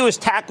 All they do is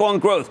tack on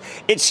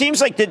growth. It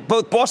seems like that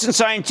both Boston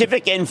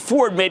Scientific and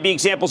Ford may be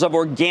examples of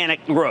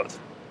organic growth.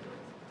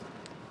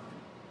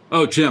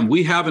 Oh, Jim,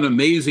 we have an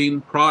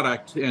amazing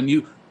product, and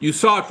you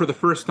saw it for the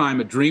first time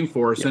at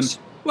Dreamforce. Yes. And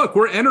look,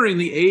 we're entering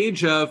the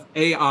age of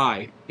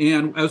AI.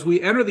 And as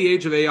we enter the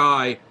age of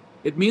AI,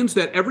 it means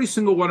that every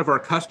single one of our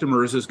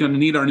customers is going to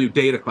need our new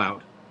Data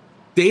Cloud.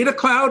 Data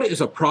Cloud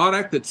is a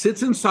product that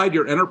sits inside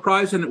your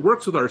enterprise, and it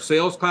works with our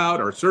Sales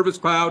Cloud, our Service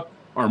Cloud,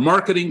 our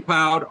Marketing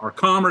Cloud, our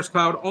Commerce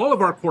Cloud, all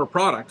of our core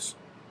products.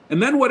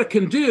 And then what it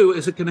can do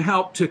is it can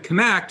help to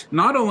connect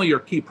not only your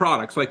key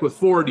products, like with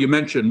Ford, you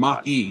mentioned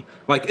Mach-E,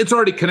 like it's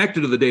already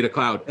connected to the Data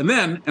Cloud. And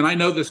then, and I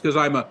know this because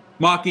I'm a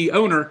Mach-E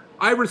owner,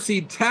 I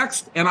receive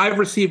text and I've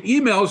received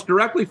emails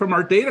directly from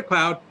our Data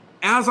Cloud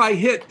as I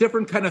hit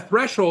different kind of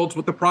thresholds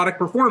with the product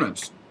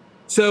performance.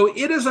 So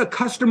it is a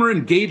customer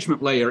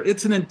engagement layer.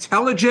 It's an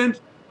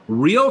intelligent,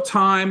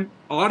 real-time,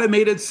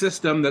 automated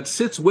system that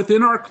sits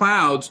within our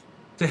clouds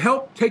to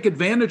help take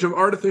advantage of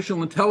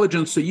artificial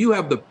intelligence so you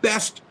have the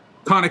best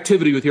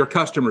connectivity with your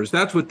customers.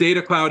 That's what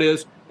Data Cloud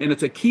is, and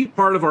it's a key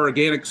part of our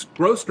organic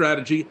growth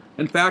strategy.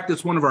 In fact,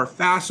 it's one of our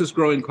fastest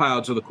growing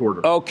clouds of the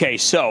quarter. Okay,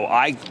 so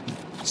I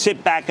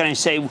sit back and I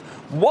say,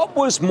 what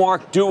was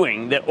Mark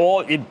doing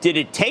did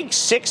it take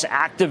 6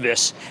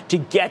 activists to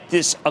get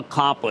this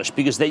accomplished?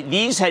 Because the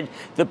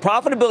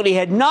profitability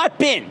had not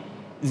been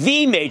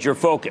the major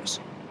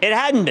focus. It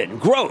hadn't been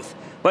growth.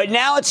 But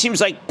now it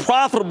seems like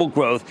profitable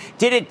growth.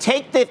 Did it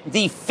take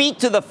the feet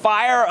to the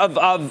fire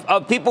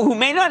of people who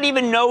may not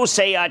even know,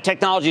 say,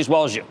 technology as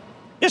well as you?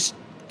 Just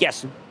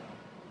guessing.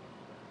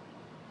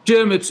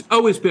 Jim, it's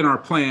always been our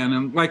plan.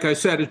 And like I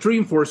said, at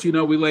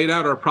Dreamforce, we laid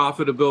out our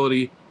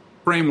profitability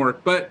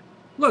framework. But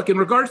look, in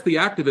regards to the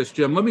activists,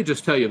 Jim, let me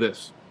just tell you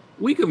this.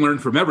 We can learn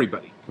from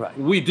everybody. Right.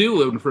 We do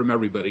learn from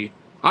everybody.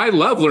 I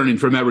love learning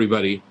from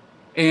everybody.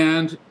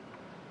 And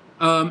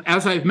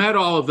as I've met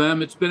all of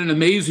them, it's been an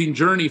amazing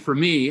journey for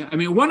me. I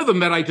mean, one of them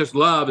that I just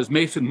love is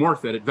Mason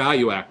Morfit at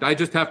ValueAct. I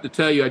just have to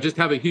tell you, I just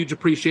have a huge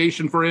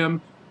appreciation for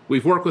him.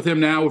 We've worked with him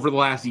now over the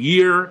last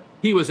year.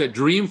 He was at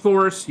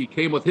Dreamforce. He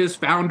came with his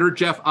founder,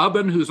 Jeff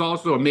Ubben, who's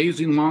also an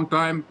amazing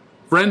longtime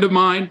friend of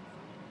mine.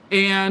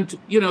 And,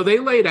 they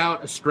laid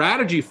out a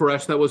strategy for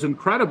us that was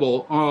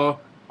incredible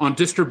on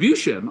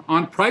distribution,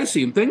 on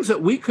pricing, things that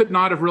we could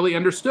not have really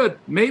understood,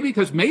 maybe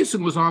because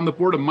Mason was on the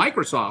board of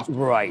Microsoft.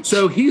 Right.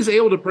 So he's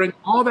able to bring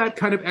all that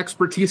kind of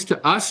expertise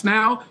to us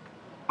now.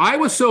 I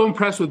was so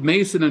impressed with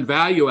Mason and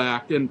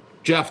ValueAct, and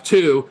Jeff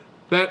too,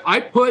 that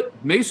I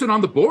put Mason on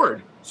the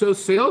board. So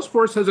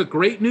Salesforce has a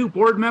great new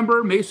board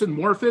member, Mason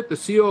Morfit, the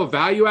CEO of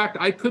ValueAct.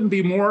 I couldn't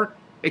be more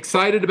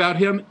excited about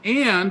him.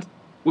 And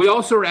we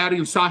also are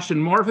adding Sachin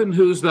Morvan,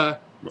 who's the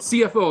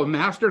CFO of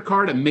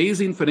MasterCard,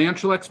 amazing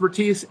financial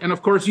expertise. And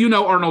of course,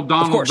 Arnold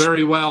Donald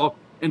very well,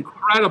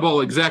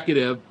 incredible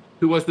executive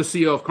who was the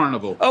CEO of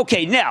Carnival.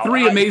 Okay, now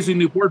 3 amazing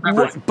new board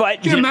members.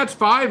 But Jim, that's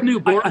 5 new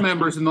board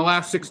members in the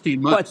last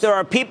 16 months. But there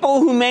are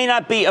people who may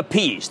not be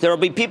appeased. There will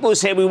be people who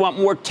say we want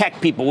more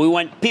tech people. We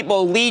want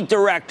people, lead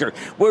director.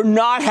 We're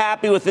not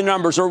happy with the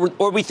numbers, or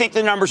we think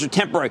the numbers are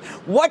temporary.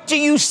 What do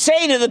you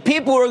say to the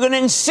people who are going to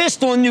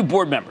insist on new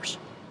board members?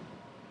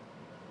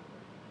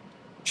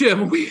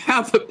 Jim, we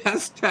have the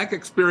best tech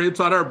experience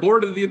on our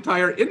board in the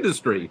entire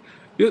industry.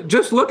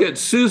 Just look at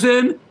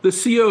Susan, the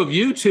CEO of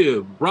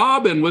YouTube.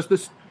 Robin was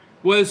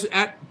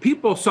at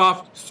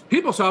PeopleSoft.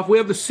 PeopleSoft, we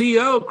have the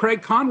CEO,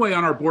 Craig Conway,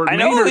 on our board. I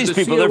know all these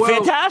people. They're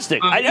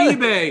fantastic. I know.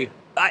 eBay.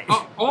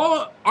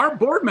 All our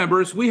board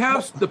members, we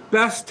have the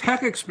best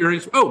tech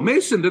experience. Oh,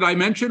 Mason, did I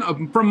mention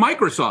from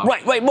Microsoft?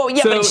 Right. Well,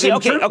 yeah, but see,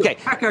 okay.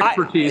 Tech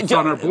expertise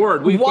on our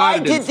board. Why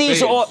did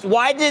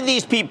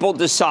these people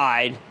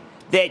decide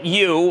that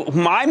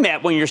whom I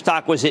met when your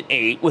stock was at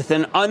 8 with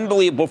an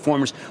unbelievable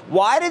performance?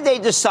 Why did they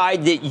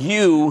decide that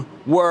you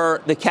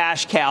were the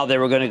cash cow they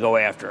were going to go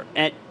after?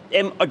 And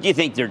do you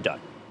think they're done?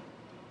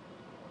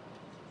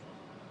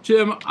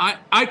 Jim,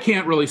 I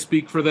can't really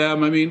speak for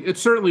them. I mean, it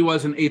certainly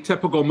was an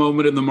atypical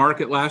moment in the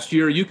market last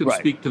year. You can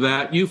speak to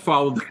that. You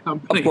followed the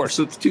company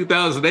since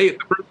 2008,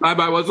 the first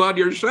time I was on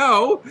your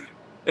show.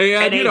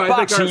 And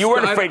 $8, and you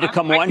weren't afraid to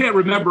come on. I can't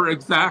remember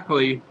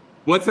exactly.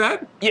 What's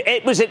that?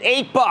 It was at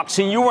 $8,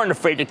 and you weren't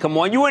afraid to come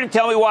on. You wouldn't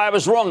tell me why I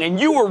was wrong, and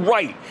you were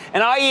right.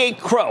 And I ate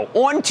crow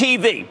on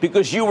TV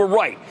because you were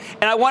right.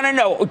 And I want to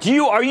know,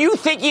 are you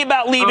thinking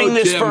about leaving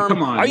this firm?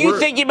 Come on. Are you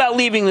thinking about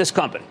leaving this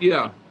company?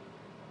 Yeah.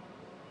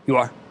 You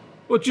are?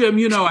 Well, Jim,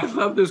 I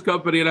love this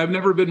company, and I've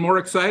never been more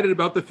excited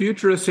about the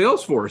future of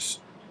Salesforce.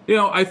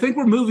 I think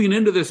we're moving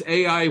into this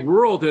AI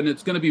world, and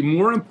it's going to be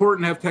more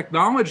important to have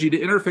technology to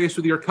interface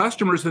with your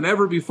customers than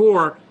ever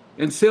before.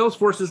 And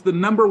Salesforce is the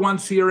number one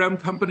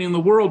CRM company in the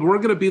world. We're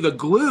going to be the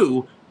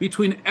glue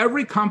between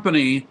every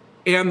company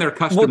and their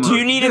customers. Well, do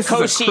you need a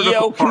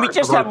co-CEO? Can we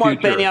just have Mark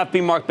Benioff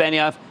be Mark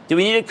Benioff? Do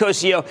we need a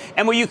co-CEO?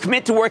 And will you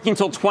commit to working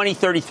until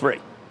 2033?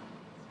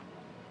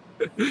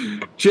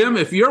 Jim,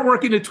 if you're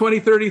working to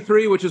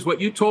 2033, which is what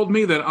you told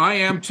me, then I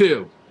am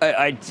too.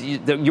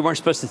 You weren't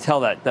supposed to tell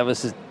that. That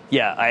was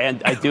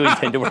I do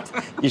intend to work.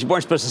 You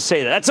weren't supposed to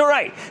say that. That's all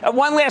right.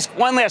 One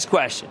last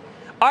question.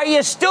 Are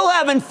you still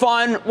having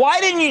fun? Why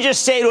didn't you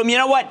just say to him, you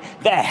know what?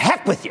 The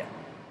heck with you.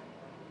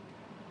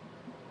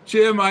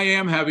 Jim, I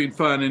am having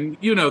fun, and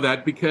you know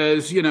that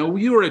because, you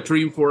were at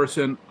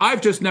Dreamforce, and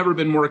I've just never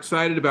been more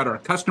excited about our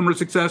customer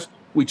success.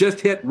 We just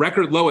hit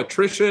record low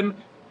attrition.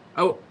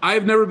 Oh,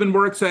 I've never been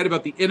more excited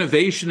about the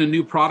innovation and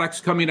new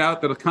products coming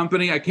out of the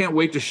company. I can't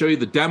wait to show you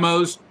the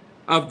demos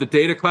of the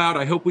Data Cloud.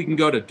 I hope we can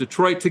go to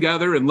Detroit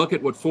together and look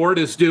at what Ford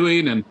is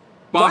doing and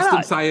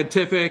Boston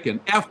Scientific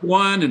and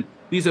F1 and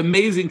these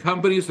amazing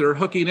companies that are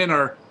hooking in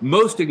our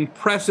most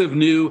impressive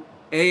new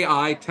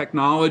AI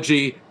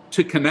technology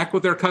to connect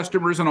with their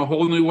customers in a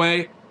whole new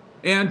way.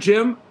 And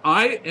Jim,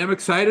 I am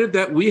excited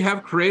that we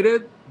have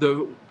created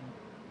the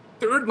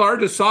third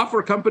largest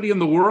software company in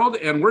the world,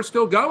 and we're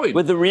still going.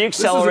 With the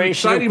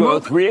reacceleration of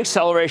growth,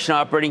 reacceleration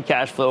operating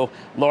cash flow,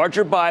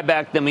 larger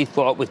buyback than we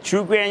thought, with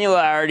true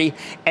granularity,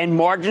 and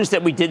margins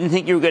that we didn't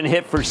think you were going to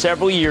hit for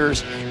several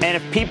years. And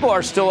if people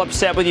are still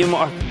upset with you,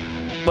 Mark,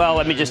 well,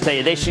 let me just tell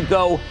you, they should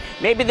go.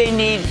 Maybe they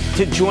need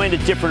to join a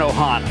different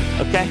Ohana,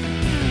 okay?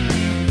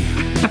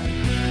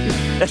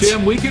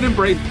 Jim, we can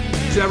embrace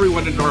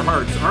everyone into our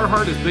hearts. Our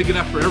heart is big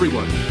enough for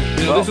everyone.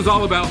 This is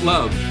all about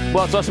love.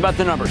 Well, it's also about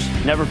the numbers.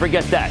 Never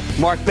forget that.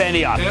 Mark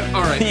Benioff.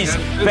 All right. He's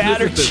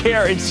founder,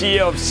 chair, and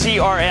CEO of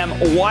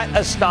CRM. What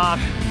a stock.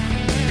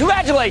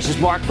 Congratulations,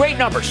 Mark. Great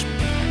numbers.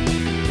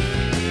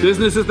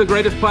 Business is the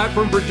greatest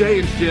platform for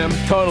change, Jim.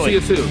 Totally.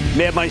 See you soon.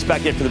 Mad Money's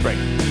back after the break.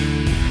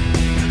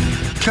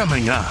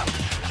 Coming up,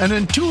 an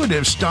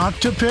intuitive stock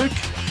to pick?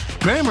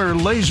 Cramer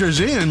lasers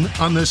in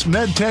on this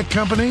med tech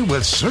company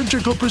with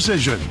surgical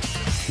precision.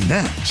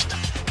 Next.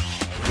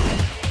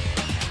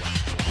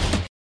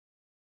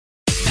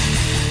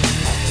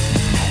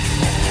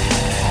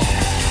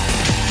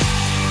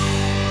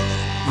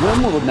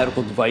 When will the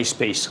medical device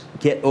space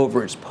get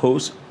over its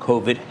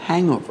post-COVID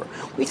hangover?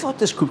 We thought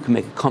this group could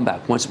make a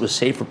comeback once it was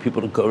safe for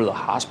people to go to the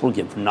hospital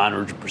again for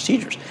non-urgent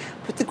procedures.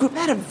 But the group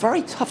had a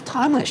very tough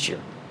time last year.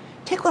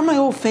 Take one of my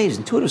old faves,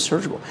 Intuitive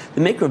Surgical,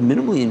 the maker of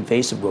minimally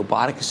invasive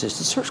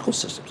robotic-assisted surgical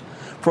systems.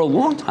 For a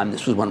long time,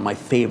 this was one of my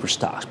favorite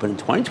stocks, but in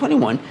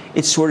 2021,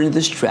 it soared into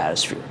the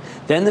stratosphere.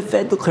 Then the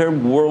Fed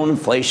declared war on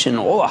inflation, and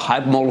all the high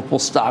multiple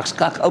stocks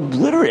got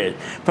obliterated.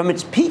 From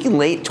its peak in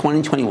late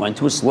 2021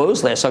 to its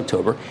lows last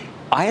October,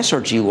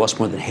 ISRG lost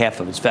more than half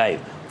of its value,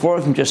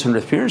 falling from just under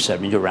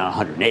 370 to around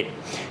 180.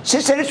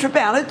 Since then, it's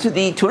rebounded to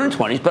the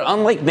 220s, but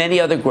unlike many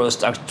other growth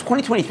stocks,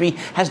 2023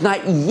 has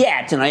not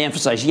yet, and I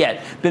emphasize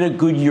yet, been a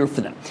good year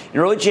for them. In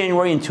early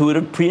January,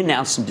 Intuitive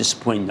pre-announced some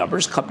disappointing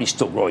numbers. The company's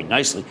still growing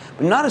nicely,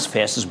 but not as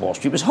fast as Wall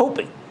Street was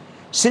hoping.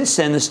 Since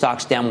then, the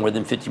stock's down more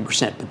than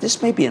 50%, but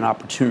this may be an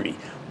opportunity.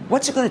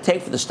 What's it going to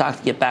take for the stock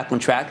to get back on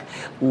track?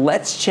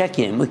 Let's check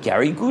in with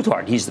Gary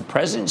Guthart. He's the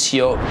president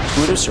and CEO of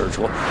Intuitive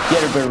Surgical.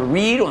 Get a better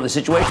read on the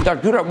situation.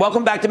 Dr. Guthart,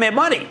 welcome back to Mad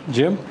Money.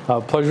 Jim,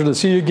 pleasure to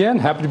see you again.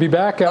 Happy to be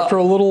back after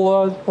a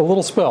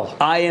little spell.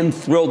 I am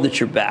thrilled that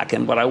you're back.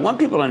 And what I want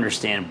people to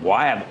understand,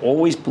 why I've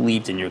always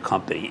believed in your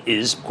company,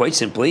 is quite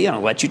simply, and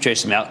I'll let you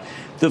trace them out,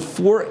 the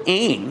 4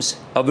 aims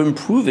of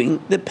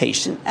improving the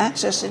patient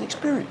access and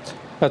experience.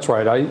 That's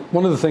right.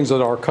 One of the things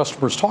that our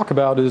customers talk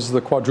about is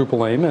the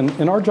quadruple aim,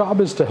 and our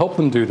job is to help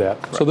them do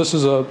that. Right. So this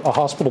is a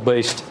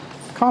hospital-based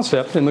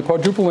concept, and the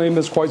quadruple aim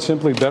is quite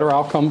simply better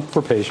outcome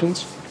for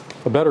patients,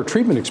 a better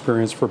treatment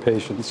experience for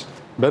patients,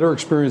 better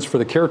experience for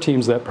the care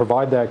teams that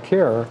provide that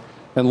care,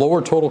 and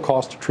lower total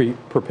cost to treat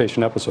per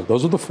patient episode.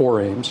 Those are the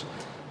 4 aims.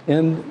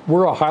 And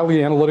we're a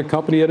highly analytic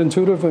company at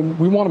Intuitive, and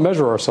we want to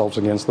measure ourselves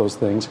against those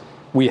things.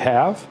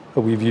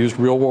 We've used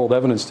real-world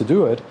evidence to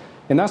do it,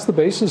 and that's the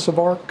basis of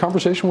our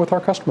conversation with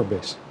our customer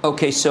base.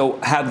 Okay, so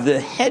have the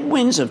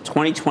headwinds of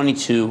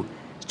 2022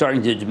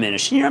 starting to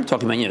diminish? And I'm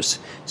talking about,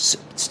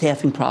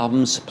 staffing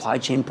problems, supply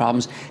chain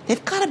problems.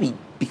 They've got to be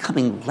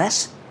becoming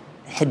less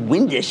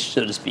headwindish,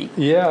 so to speak.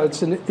 Yeah,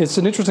 it's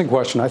an interesting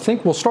question. I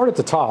think we'll start at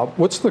the top.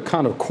 What's the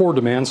kind of core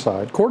demand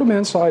side? Core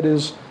demand side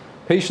is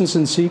patients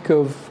in seek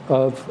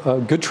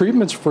of good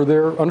treatments for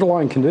their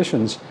underlying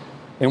conditions.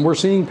 And we're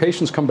seeing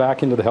patients come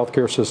back into the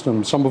healthcare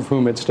system, some of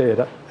whom had stayed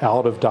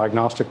out of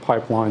diagnostic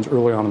pipelines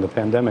early on in the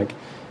pandemic.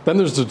 Then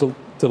there's the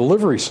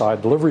delivery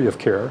side, delivery of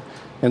care.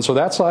 And so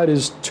that side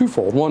is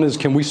twofold. One is,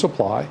 can we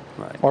supply?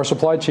 Right. Our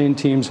supply chain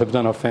teams have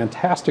done a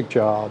fantastic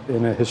job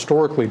in a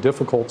historically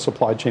difficult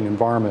supply chain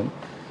environment.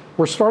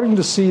 We're starting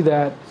to see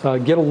that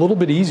get a little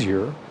bit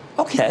easier.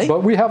 Okay.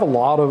 But we have a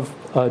lot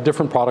of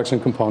different products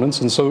and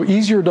components, and so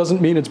easier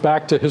doesn't mean it's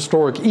back to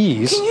historic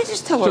ease. Can you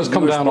just tell us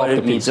what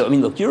it means? I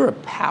mean, look, you're a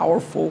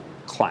powerful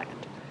client.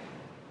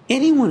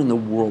 Anyone in the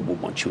world will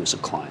want you as a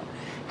client.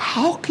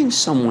 How can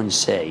someone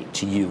say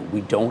to you,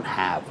 we don't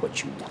have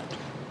what you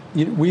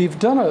want? We've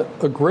done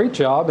a great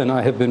job, and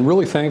I have been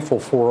really thankful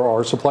for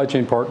our supply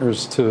chain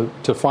partners to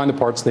find the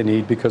parts they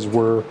need, because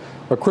we're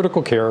a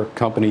critical care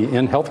company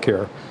in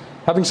healthcare.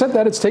 Having said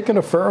that, it's taken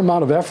a fair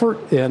amount of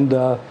effort and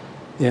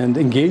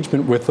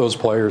engagement with those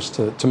players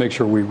to make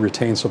sure we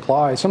retain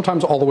supply,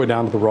 sometimes all the way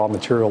down to the raw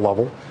material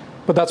level.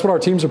 But that's what our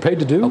teams are paid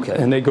to do,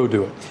 and they go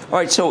do it. All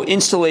right, so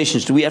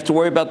installations, do we have to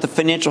worry about the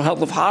financial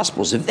health of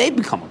hospitals if they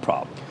become a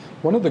problem?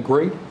 One of the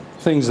great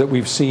things that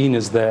we've seen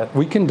is that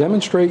we can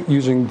demonstrate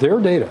using their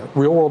data,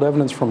 real-world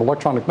evidence from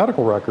electronic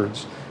medical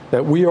records,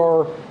 that we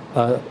are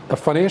a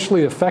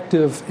financially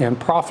effective and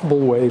profitable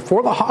way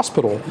for the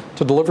hospital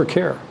to deliver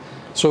care.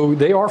 So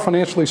they are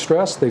financially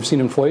stressed. They've seen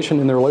inflation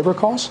in their labor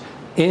costs.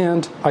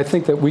 And I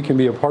think that we can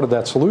be a part of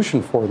that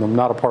solution for them,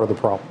 not a part of the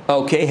problem.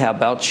 Okay, how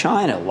about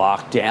China?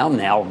 Lockdown.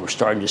 Now we're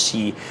starting to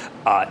see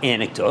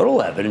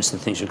anecdotal evidence that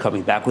things are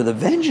coming back with a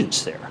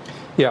vengeance there.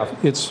 Yeah,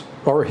 it's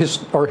our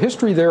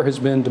history there has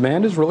been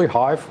demand is really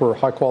high for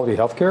high-quality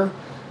healthcare.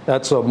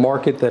 That's a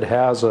market that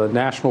has a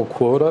national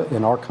quota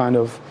in our kind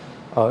of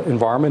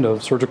environment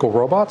of surgical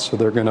robots. So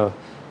they're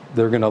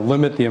going to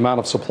limit the amount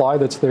of supply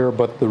that's there,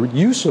 but the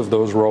use of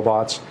those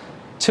robots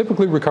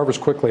typically recovers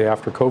quickly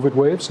after COVID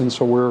waves, and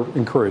so we're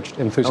encouraged,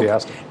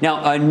 enthusiastic. Okay.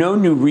 Now, no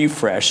new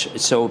refresh,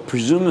 so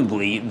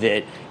presumably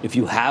that if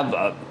you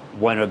have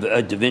one of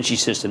a Da Vinci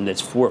system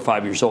that's 4 or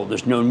 5 years old,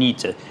 there's no need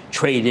to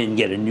trade in and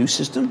get a new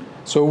system?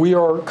 So we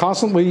are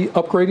constantly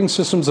upgrading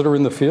systems that are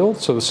in the field.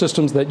 So the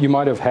systems that you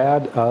might have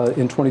had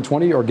in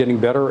 2020 are getting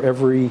better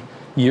every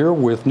year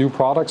with new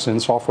products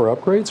and software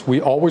upgrades. We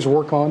always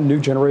work on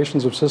new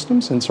generations of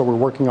systems, and so we're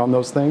working on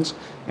those things.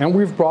 And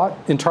we've brought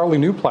entirely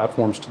new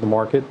platforms to the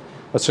market,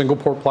 a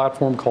single-port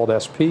platform called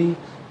SP,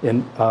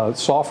 and a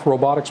soft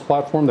robotics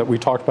platform that we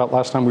talked about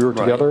last time we were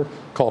together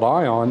called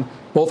Ion,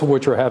 both of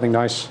which are having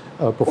nice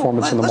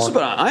performance in the market.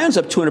 Ion's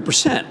up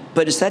 200%,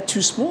 but is that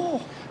too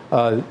small?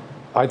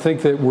 I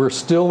think that we're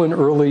still in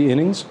early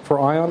innings for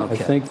Ion. Okay. I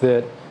think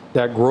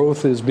that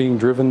growth is being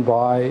driven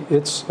by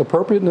its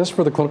appropriateness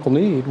for the clinical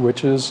need,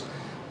 which is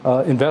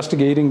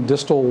investigating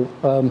distal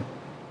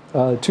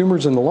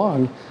tumors in the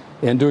lung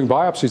and doing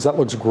biopsies. That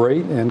looks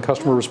great, and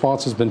customer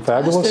response has been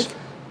fabulous. Fantastic.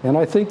 And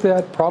I think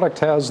that product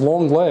has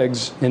long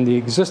legs in the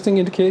existing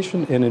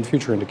indication and in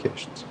future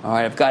indications. All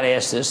right, I've got to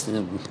ask this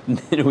the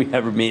minute we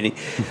have a meeting.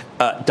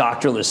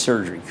 Doctorless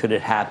surgery, could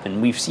it happen?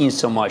 We've seen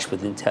so much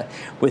with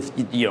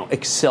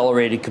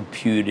accelerated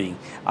computing.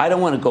 I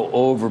don't want to go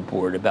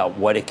overboard about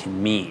what it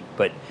can mean,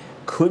 but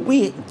could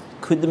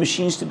the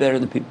machines do better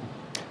than people?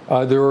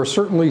 There are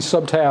certainly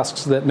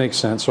subtasks that make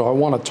sense, so I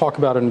want to talk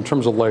about it in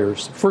terms of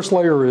layers. First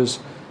layer is,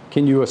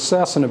 can you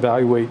assess and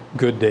evaluate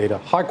good data,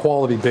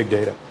 high-quality big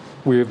data?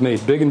 We have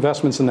made big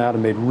investments in that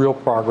and made real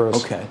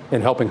progress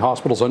in helping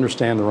hospitals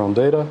understand their own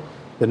data.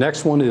 The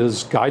next one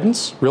is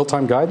guidance,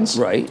 real-time guidance.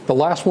 Right. The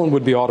last one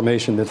would be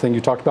automation. The thing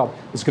you talked about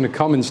is going to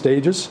come in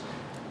stages.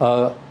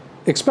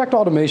 Expect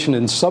automation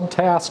in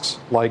subtasks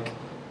like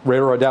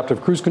radar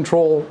adaptive cruise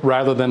control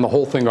rather than the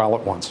whole thing all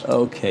at once.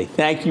 Okay,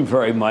 thank you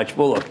very much.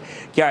 Well, look,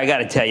 Gary, I got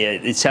to tell you,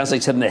 it sounds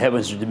like some of the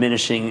headwinds are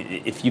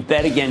diminishing. If you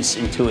bet against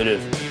Intuitive,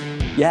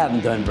 you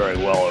haven't done very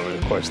well over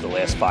the course of the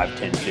last 5,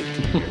 10,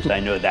 15 years. I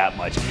know that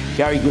much.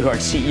 Gary Guthart,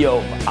 CEO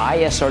of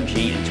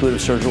ISRG, Intuitive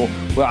Surgical,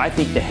 where I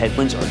think the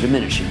headwinds are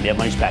diminishing. Mad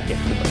Money's back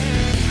after the break.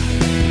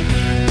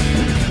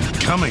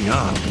 Coming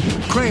up,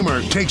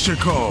 Cramer takes your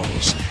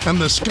calls, and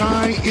the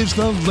sky is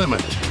the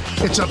limit.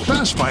 It's a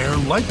Fast Fire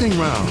lightning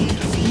round.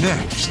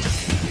 Next.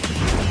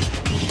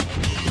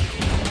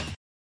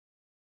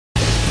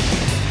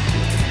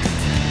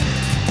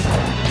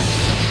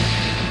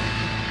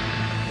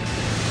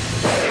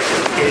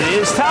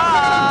 It's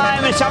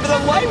time. It's time for the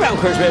light round.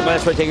 Chris,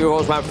 that's why I take your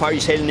calls. My fire. You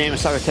say the name of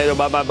stock or title.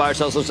 Buy or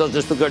sell.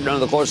 Just for good. None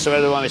of the course. So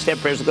everyone, step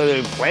prayers.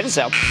 Go play to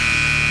sell.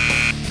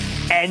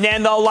 And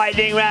then the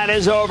lightning round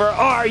is over.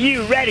 Are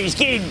you ready?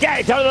 Ski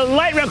Daddy. Time for the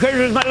light round.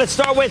 Chris, let's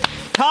start with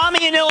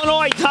Tommy in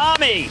Illinois.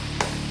 Tommy.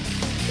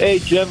 Hey,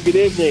 Jim. Good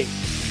evening.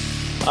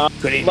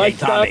 Good evening, Mike,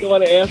 Tommy. I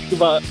want to ask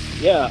about.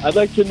 Yeah, I'd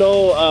like to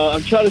know.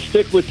 I'm trying to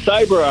stick with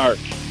CyberArk.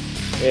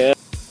 And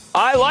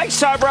I like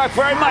CyberArk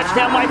very much.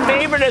 Now, my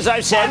favorite, as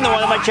I've said, and the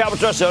one that my Chapel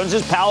Trust owns,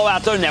 is Palo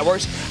Alto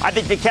Networks. I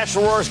think the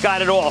Kessler Roar's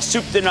got it all.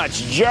 Soup to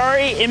nuts.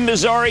 Jerry in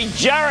Missouri.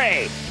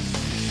 Jerry.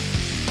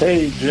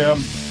 Hey, Jim.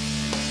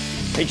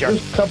 Hey, Jerry.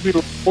 This company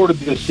reported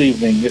this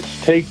evening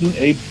it's taking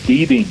a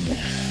beating.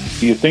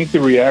 Do you think the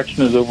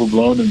reaction is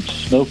overblown and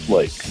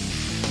snowflake?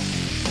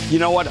 You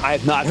know what? I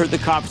have not heard the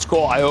conference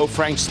call. I owe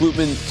Frank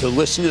Slootman to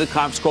listen to the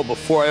conference call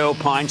before I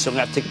opine, so I'm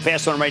going to have to take a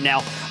pass on it right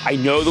now. I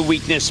know the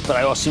weakness, but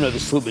I also know that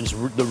Slootman's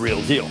the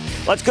real deal.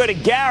 Let's go to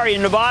Gary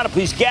in Nevada,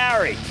 please.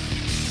 Gary.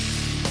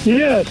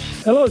 Yes.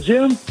 Hello,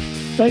 Jim.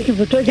 Thank you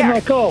for taking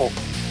my call.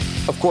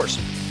 Of course.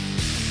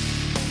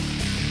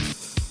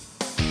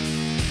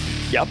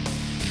 Yep.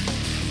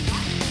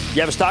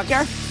 You have a stock,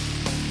 Gary?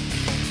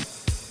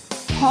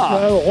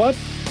 Huh. What?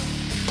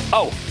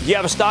 Oh, do you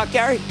have a stock,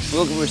 Gary? We're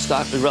looking for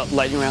stock,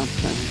 lightning round.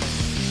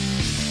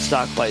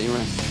 Stock, lightning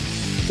round.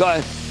 Go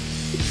ahead.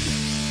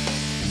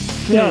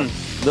 Yeah.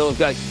 Little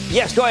guy.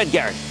 Yes, go ahead,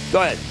 Gary.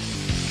 Go ahead.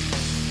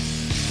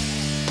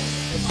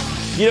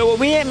 You know what?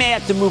 We may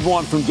have to move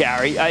on from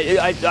Gary.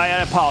 I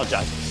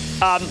apologize.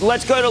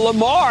 Let's go to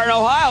Lamar in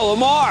Ohio.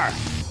 Lamar.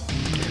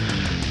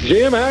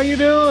 Jim, how you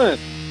doing?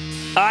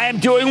 I am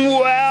doing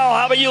well.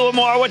 How about you,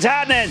 Lamar? What's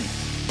happening?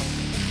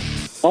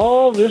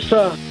 Oh, just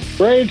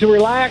ready to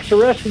relax the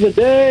rest of the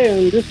day,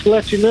 and just to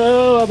let you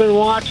know, I've been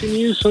watching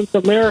you since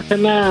America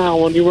Now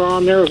when you were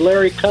on there with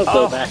Larry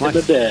Kudlow back in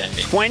the day.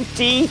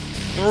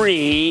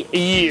 23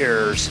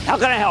 years. How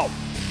can I help?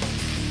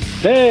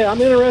 Hey, I'm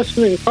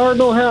interested in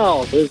Cardinal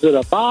Health. Is it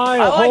a buy,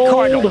 a hold? I like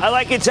Cardinal. I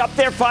like it's up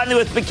there finally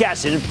with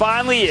McKesson. It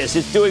finally is.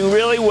 It's doing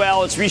really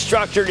well. It's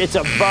restructured. It's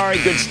a very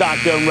good stock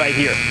going right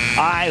here.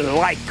 I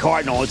like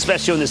Cardinal,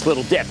 especially on this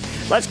little dip.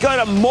 Let's go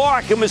to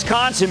Mark in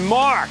Wisconsin.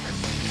 Mark.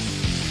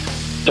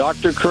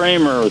 Dr.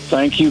 Kramer,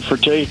 thank you for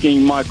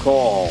taking my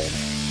call.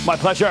 My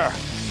pleasure.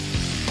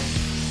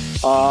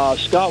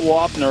 Scott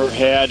Wapner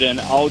had an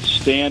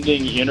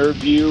outstanding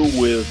interview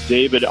with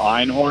David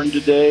Einhorn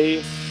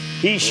today.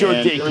 He sure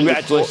did.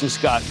 Congratulations,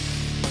 Scott.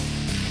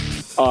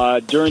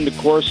 During the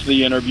course of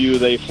the interview,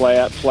 they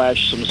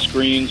flashed some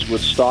screens with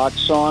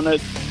stocks on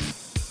it.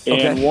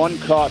 And one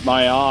caught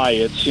my eye.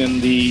 It's in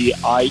the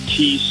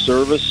IT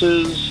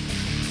services.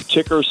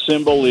 Ticker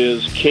symbol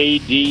is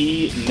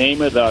KD.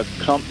 Name of the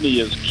company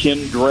is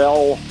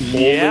Kyndryl Holdings.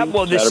 Yeah,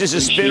 well, this is a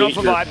spin-off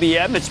of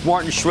IBM. It's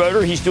Martin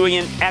Schroeder. He's doing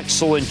an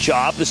excellent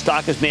job. The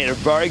stock has made a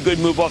very good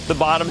move off the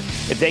bottom.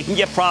 If they can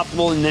get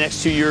profitable in the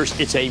next 2 years,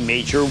 it's a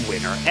major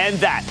winner. And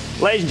that,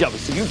 ladies and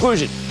gentlemen, is the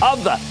conclusion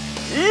of the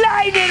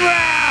Lightning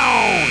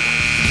Round.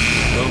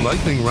 The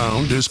Lightning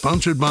Round is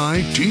sponsored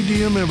by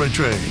TD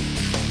Ameritrade.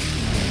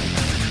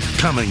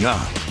 Coming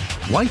up,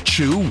 white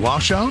shoe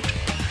washout?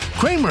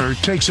 Kramer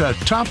takes a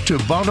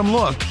top-to-bottom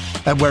look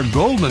at where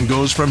Goldman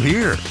goes from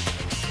here.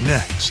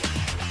 Next.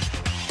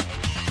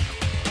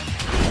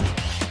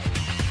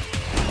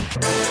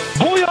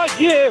 Booyah,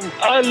 Jim.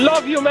 I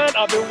love you, man.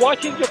 I've been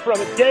watching you from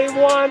day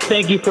one.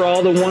 Thank you for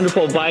all the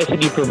wonderful advice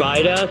that you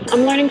provide us.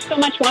 I'm learning so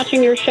much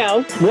watching your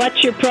show.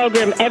 Watch your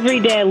program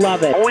every day. I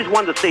love it. Always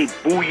wanted to say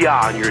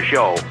booyah on your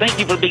show. Thank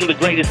you for being the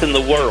greatest in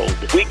the world.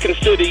 We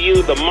consider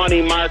you the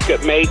money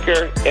market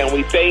maker, and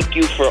we thank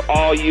you for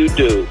all you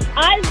do.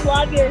 I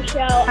love your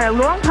show. We're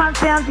longtime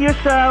fans of your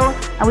show,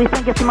 and we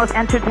think it's the most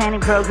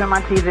entertaining program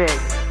on TV.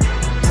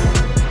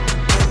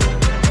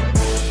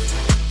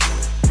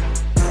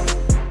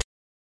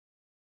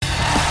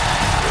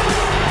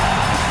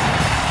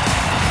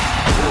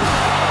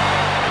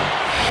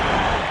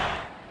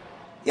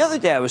 The other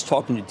day, I was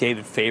talking to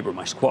David Faber,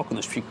 my squawk on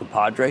the street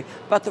compadre,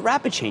 about the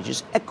rapid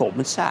changes at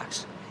Goldman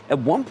Sachs. At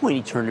one point,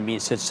 he turned to me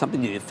and said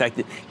something to the effect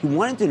that he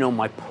wanted to know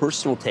my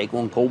personal take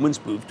on Goldman's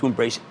move to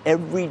embrace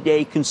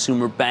everyday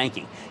consumer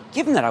banking,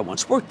 given that I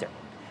once worked there.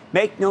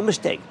 Make no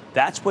mistake,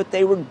 that's what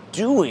they were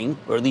doing,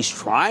 or at least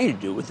trying to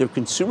do, with their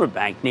consumer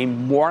bank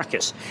named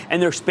Marcus,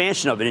 and their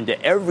expansion of it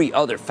into every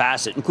other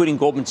facet, including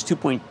Goldman's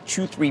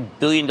 $2.23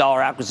 billion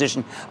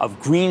acquisition of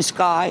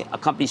GreenSky, a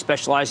company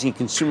specializing in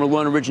consumer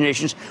loan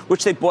originations,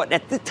 which they bought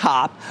at the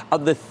top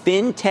of the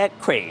fintech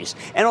craze,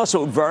 and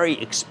also a very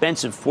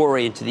expensive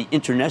foray into the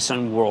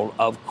international world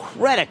of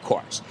credit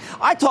cards.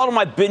 I told him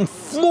I've been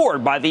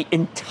floored by the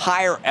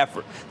entire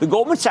effort. The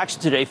Goldman Sachs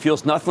of today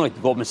feels nothing like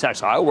the Goldman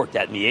Sachs I worked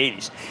at in the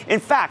 80s.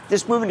 In fact,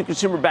 this movement to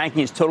consumer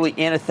banking is totally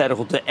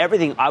antithetical to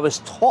everything I was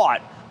taught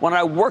when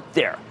I worked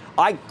there.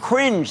 I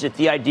cringed at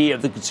the idea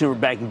of the consumer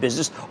banking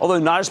business, although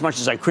not as much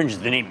as I cringed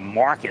at the name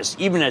Marcus,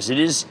 even as it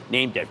is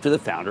named after the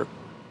founder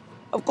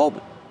of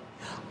Goldman.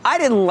 I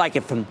didn't like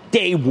it from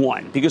day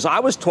one because I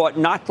was taught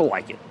not to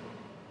like it.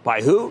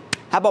 By who?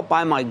 How about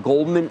by my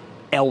Goldman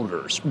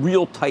elders,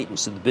 real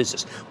titans of the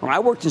business. When I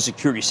worked in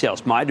security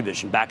sales, my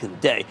division back in the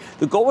day,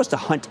 the goal was to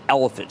hunt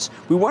elephants.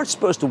 We weren't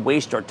supposed to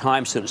waste our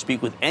time, so to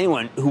speak, with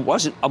anyone who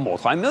wasn't a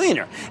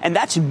multimillionaire. And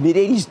that's in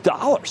mid-80s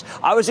dollars.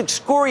 I was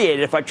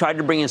excoriated if I tried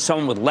to bring in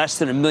someone with less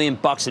than $1 million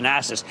in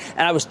assets,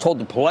 and I was told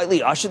to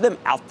politely usher them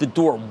out the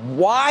door.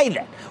 Why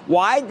then?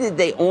 Why did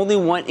they only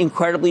want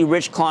incredibly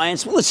rich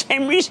clients? Well, the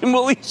same reason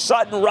Willie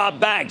Sutton robbed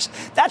banks.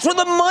 That's where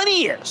the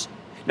money is.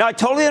 Now, I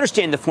totally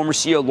understand the former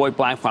CEO Lloyd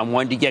Blankfein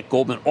wanted to get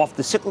Goldman off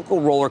the cyclical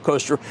roller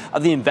coaster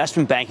of the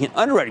investment banking and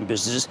underwriting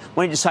businesses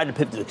when he decided to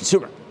pivot to the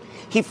consumer.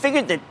 He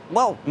figured that,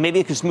 well, maybe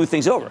it could smooth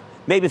things over.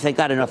 Maybe if they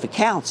got enough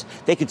accounts,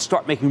 they could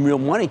start making real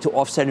money to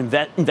offset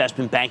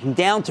investment banking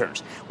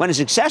downturns. When his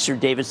successor,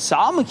 David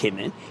Solomon, came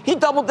in, he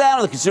doubled down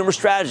on the consumer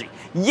strategy.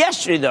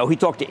 Yesterday, though, he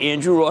talked to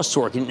Andrew Ross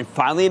Sorkin and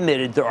finally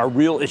admitted there are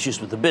real issues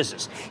with the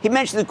business. He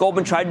mentioned that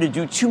Goldman tried to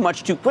do too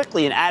much too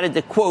quickly and added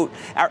that, quote,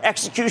 our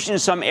execution in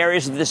some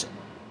areas of this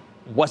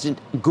wasn't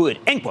good,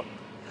 end quote.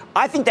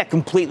 I think that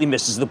completely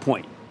misses the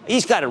point.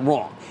 He's got it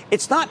wrong.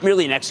 It's not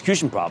merely an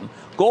execution problem.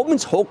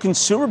 Goldman's whole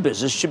consumer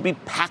business should be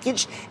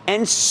packaged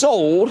and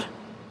sold.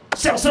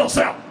 Sell.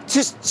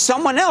 To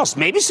someone else.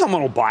 Maybe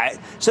someone will buy it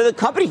so the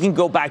company can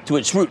go back to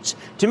its roots.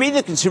 To me,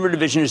 the consumer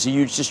division is a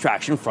huge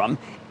distraction from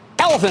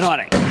elephant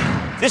hunting.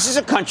 This is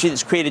a country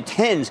that's created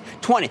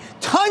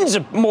tons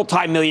of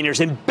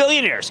multimillionaires and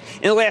billionaires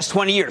in the last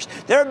 20 years.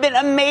 There have been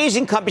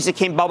amazing companies that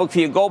came public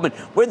via Goldman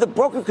where the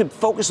broker could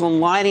focus on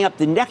lining up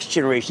the next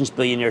generation's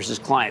billionaires as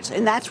clients.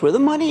 And that's where the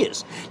money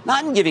is.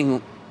 Not in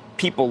giving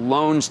people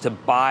loans to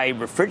buy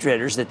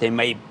refrigerators that they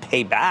may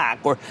pay back,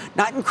 or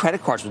not in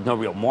credit cards with no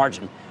real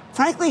margin.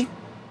 Frankly,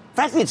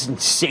 it's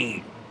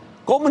insane.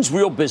 Goldman's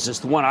real business,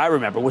 the one I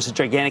remember, was a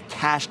gigantic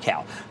cash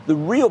cow. The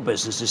real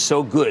business is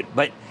so good,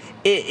 but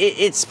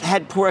it's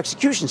had poor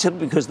execution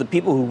simply because the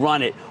people who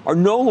run it are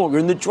no longer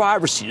in the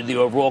driver's seat of the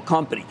overall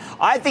company.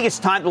 I think it's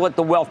time to let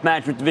the wealth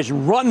management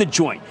division run the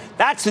joint.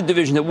 That's the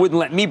division that wouldn't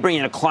let me bring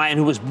in a client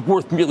who was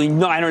worth merely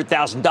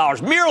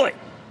 $900,000 merely.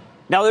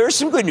 Now, there is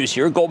some good news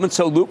here. Goldman's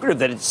so lucrative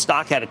that its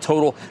stock had a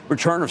total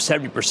return of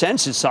 70%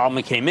 since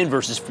Solomon came in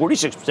versus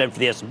 46% for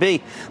the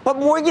S&P. But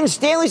Morgan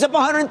Stanley's up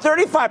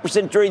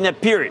 135% during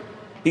that period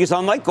because,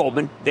 unlike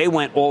Goldman, they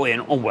went all in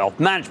on wealth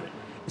management.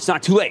 It's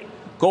not too late.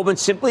 Goldman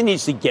simply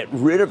needs to get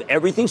rid of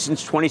everything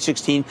since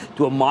 2016,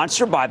 do a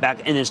monster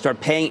buyback, and then start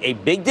paying a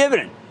big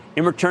dividend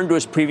in return to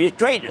its previous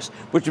greatness,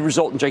 which would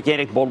result in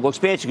gigantic multiple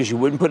expansion because you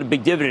wouldn't put a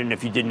big dividend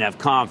if you didn't have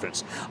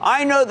confidence.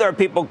 I know there are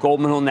people at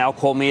Goldman who will now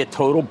call me a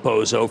total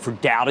bozo for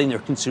doubting their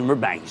consumer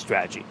banking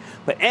strategy.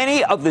 But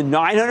any of the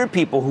 900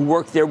 people who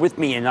worked there with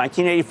me in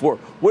 1984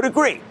 would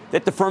agree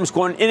that the firm's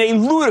going in a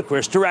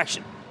ludicrous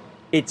direction.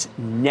 It's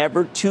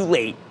never too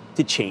late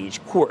to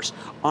change course.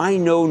 I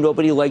know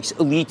nobody likes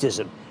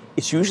elitism.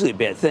 It's usually a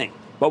bad thing.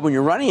 But when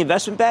you're running an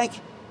investment bank,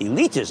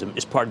 elitism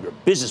is part of your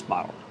business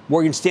model.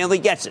 Morgan Stanley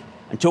gets it.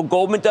 Until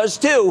Goldman does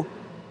too,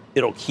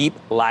 it'll keep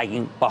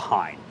lagging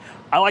behind.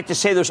 I like to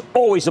say there's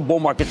always a bull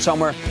market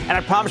somewhere, and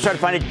I promise I'll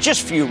find it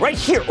just for you right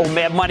here on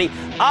Mad Money.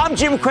 I'm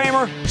Jim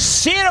Cramer.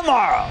 See you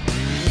tomorrow.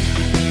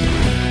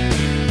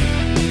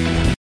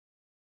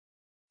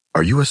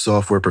 Are you a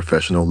software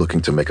professional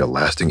looking to make a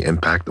lasting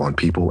impact on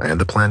people and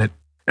the planet?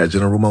 At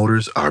General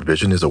Motors, our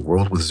vision is a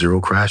world with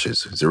zero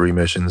crashes, zero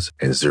emissions,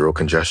 and zero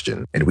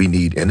congestion. And we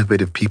need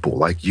innovative people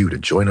like you to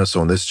join us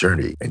on this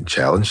journey and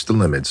challenge the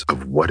limits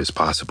of what is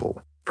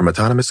possible. From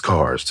autonomous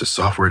cars to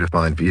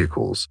software-defined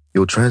vehicles,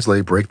 you'll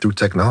translate breakthrough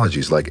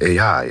technologies like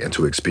AI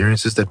into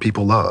experiences that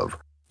people love,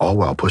 all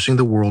while pushing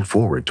the world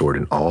forward toward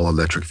an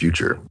all-electric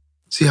future.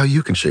 See how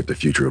you can shape the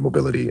future of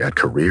mobility at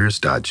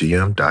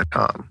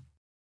careers.gm.com.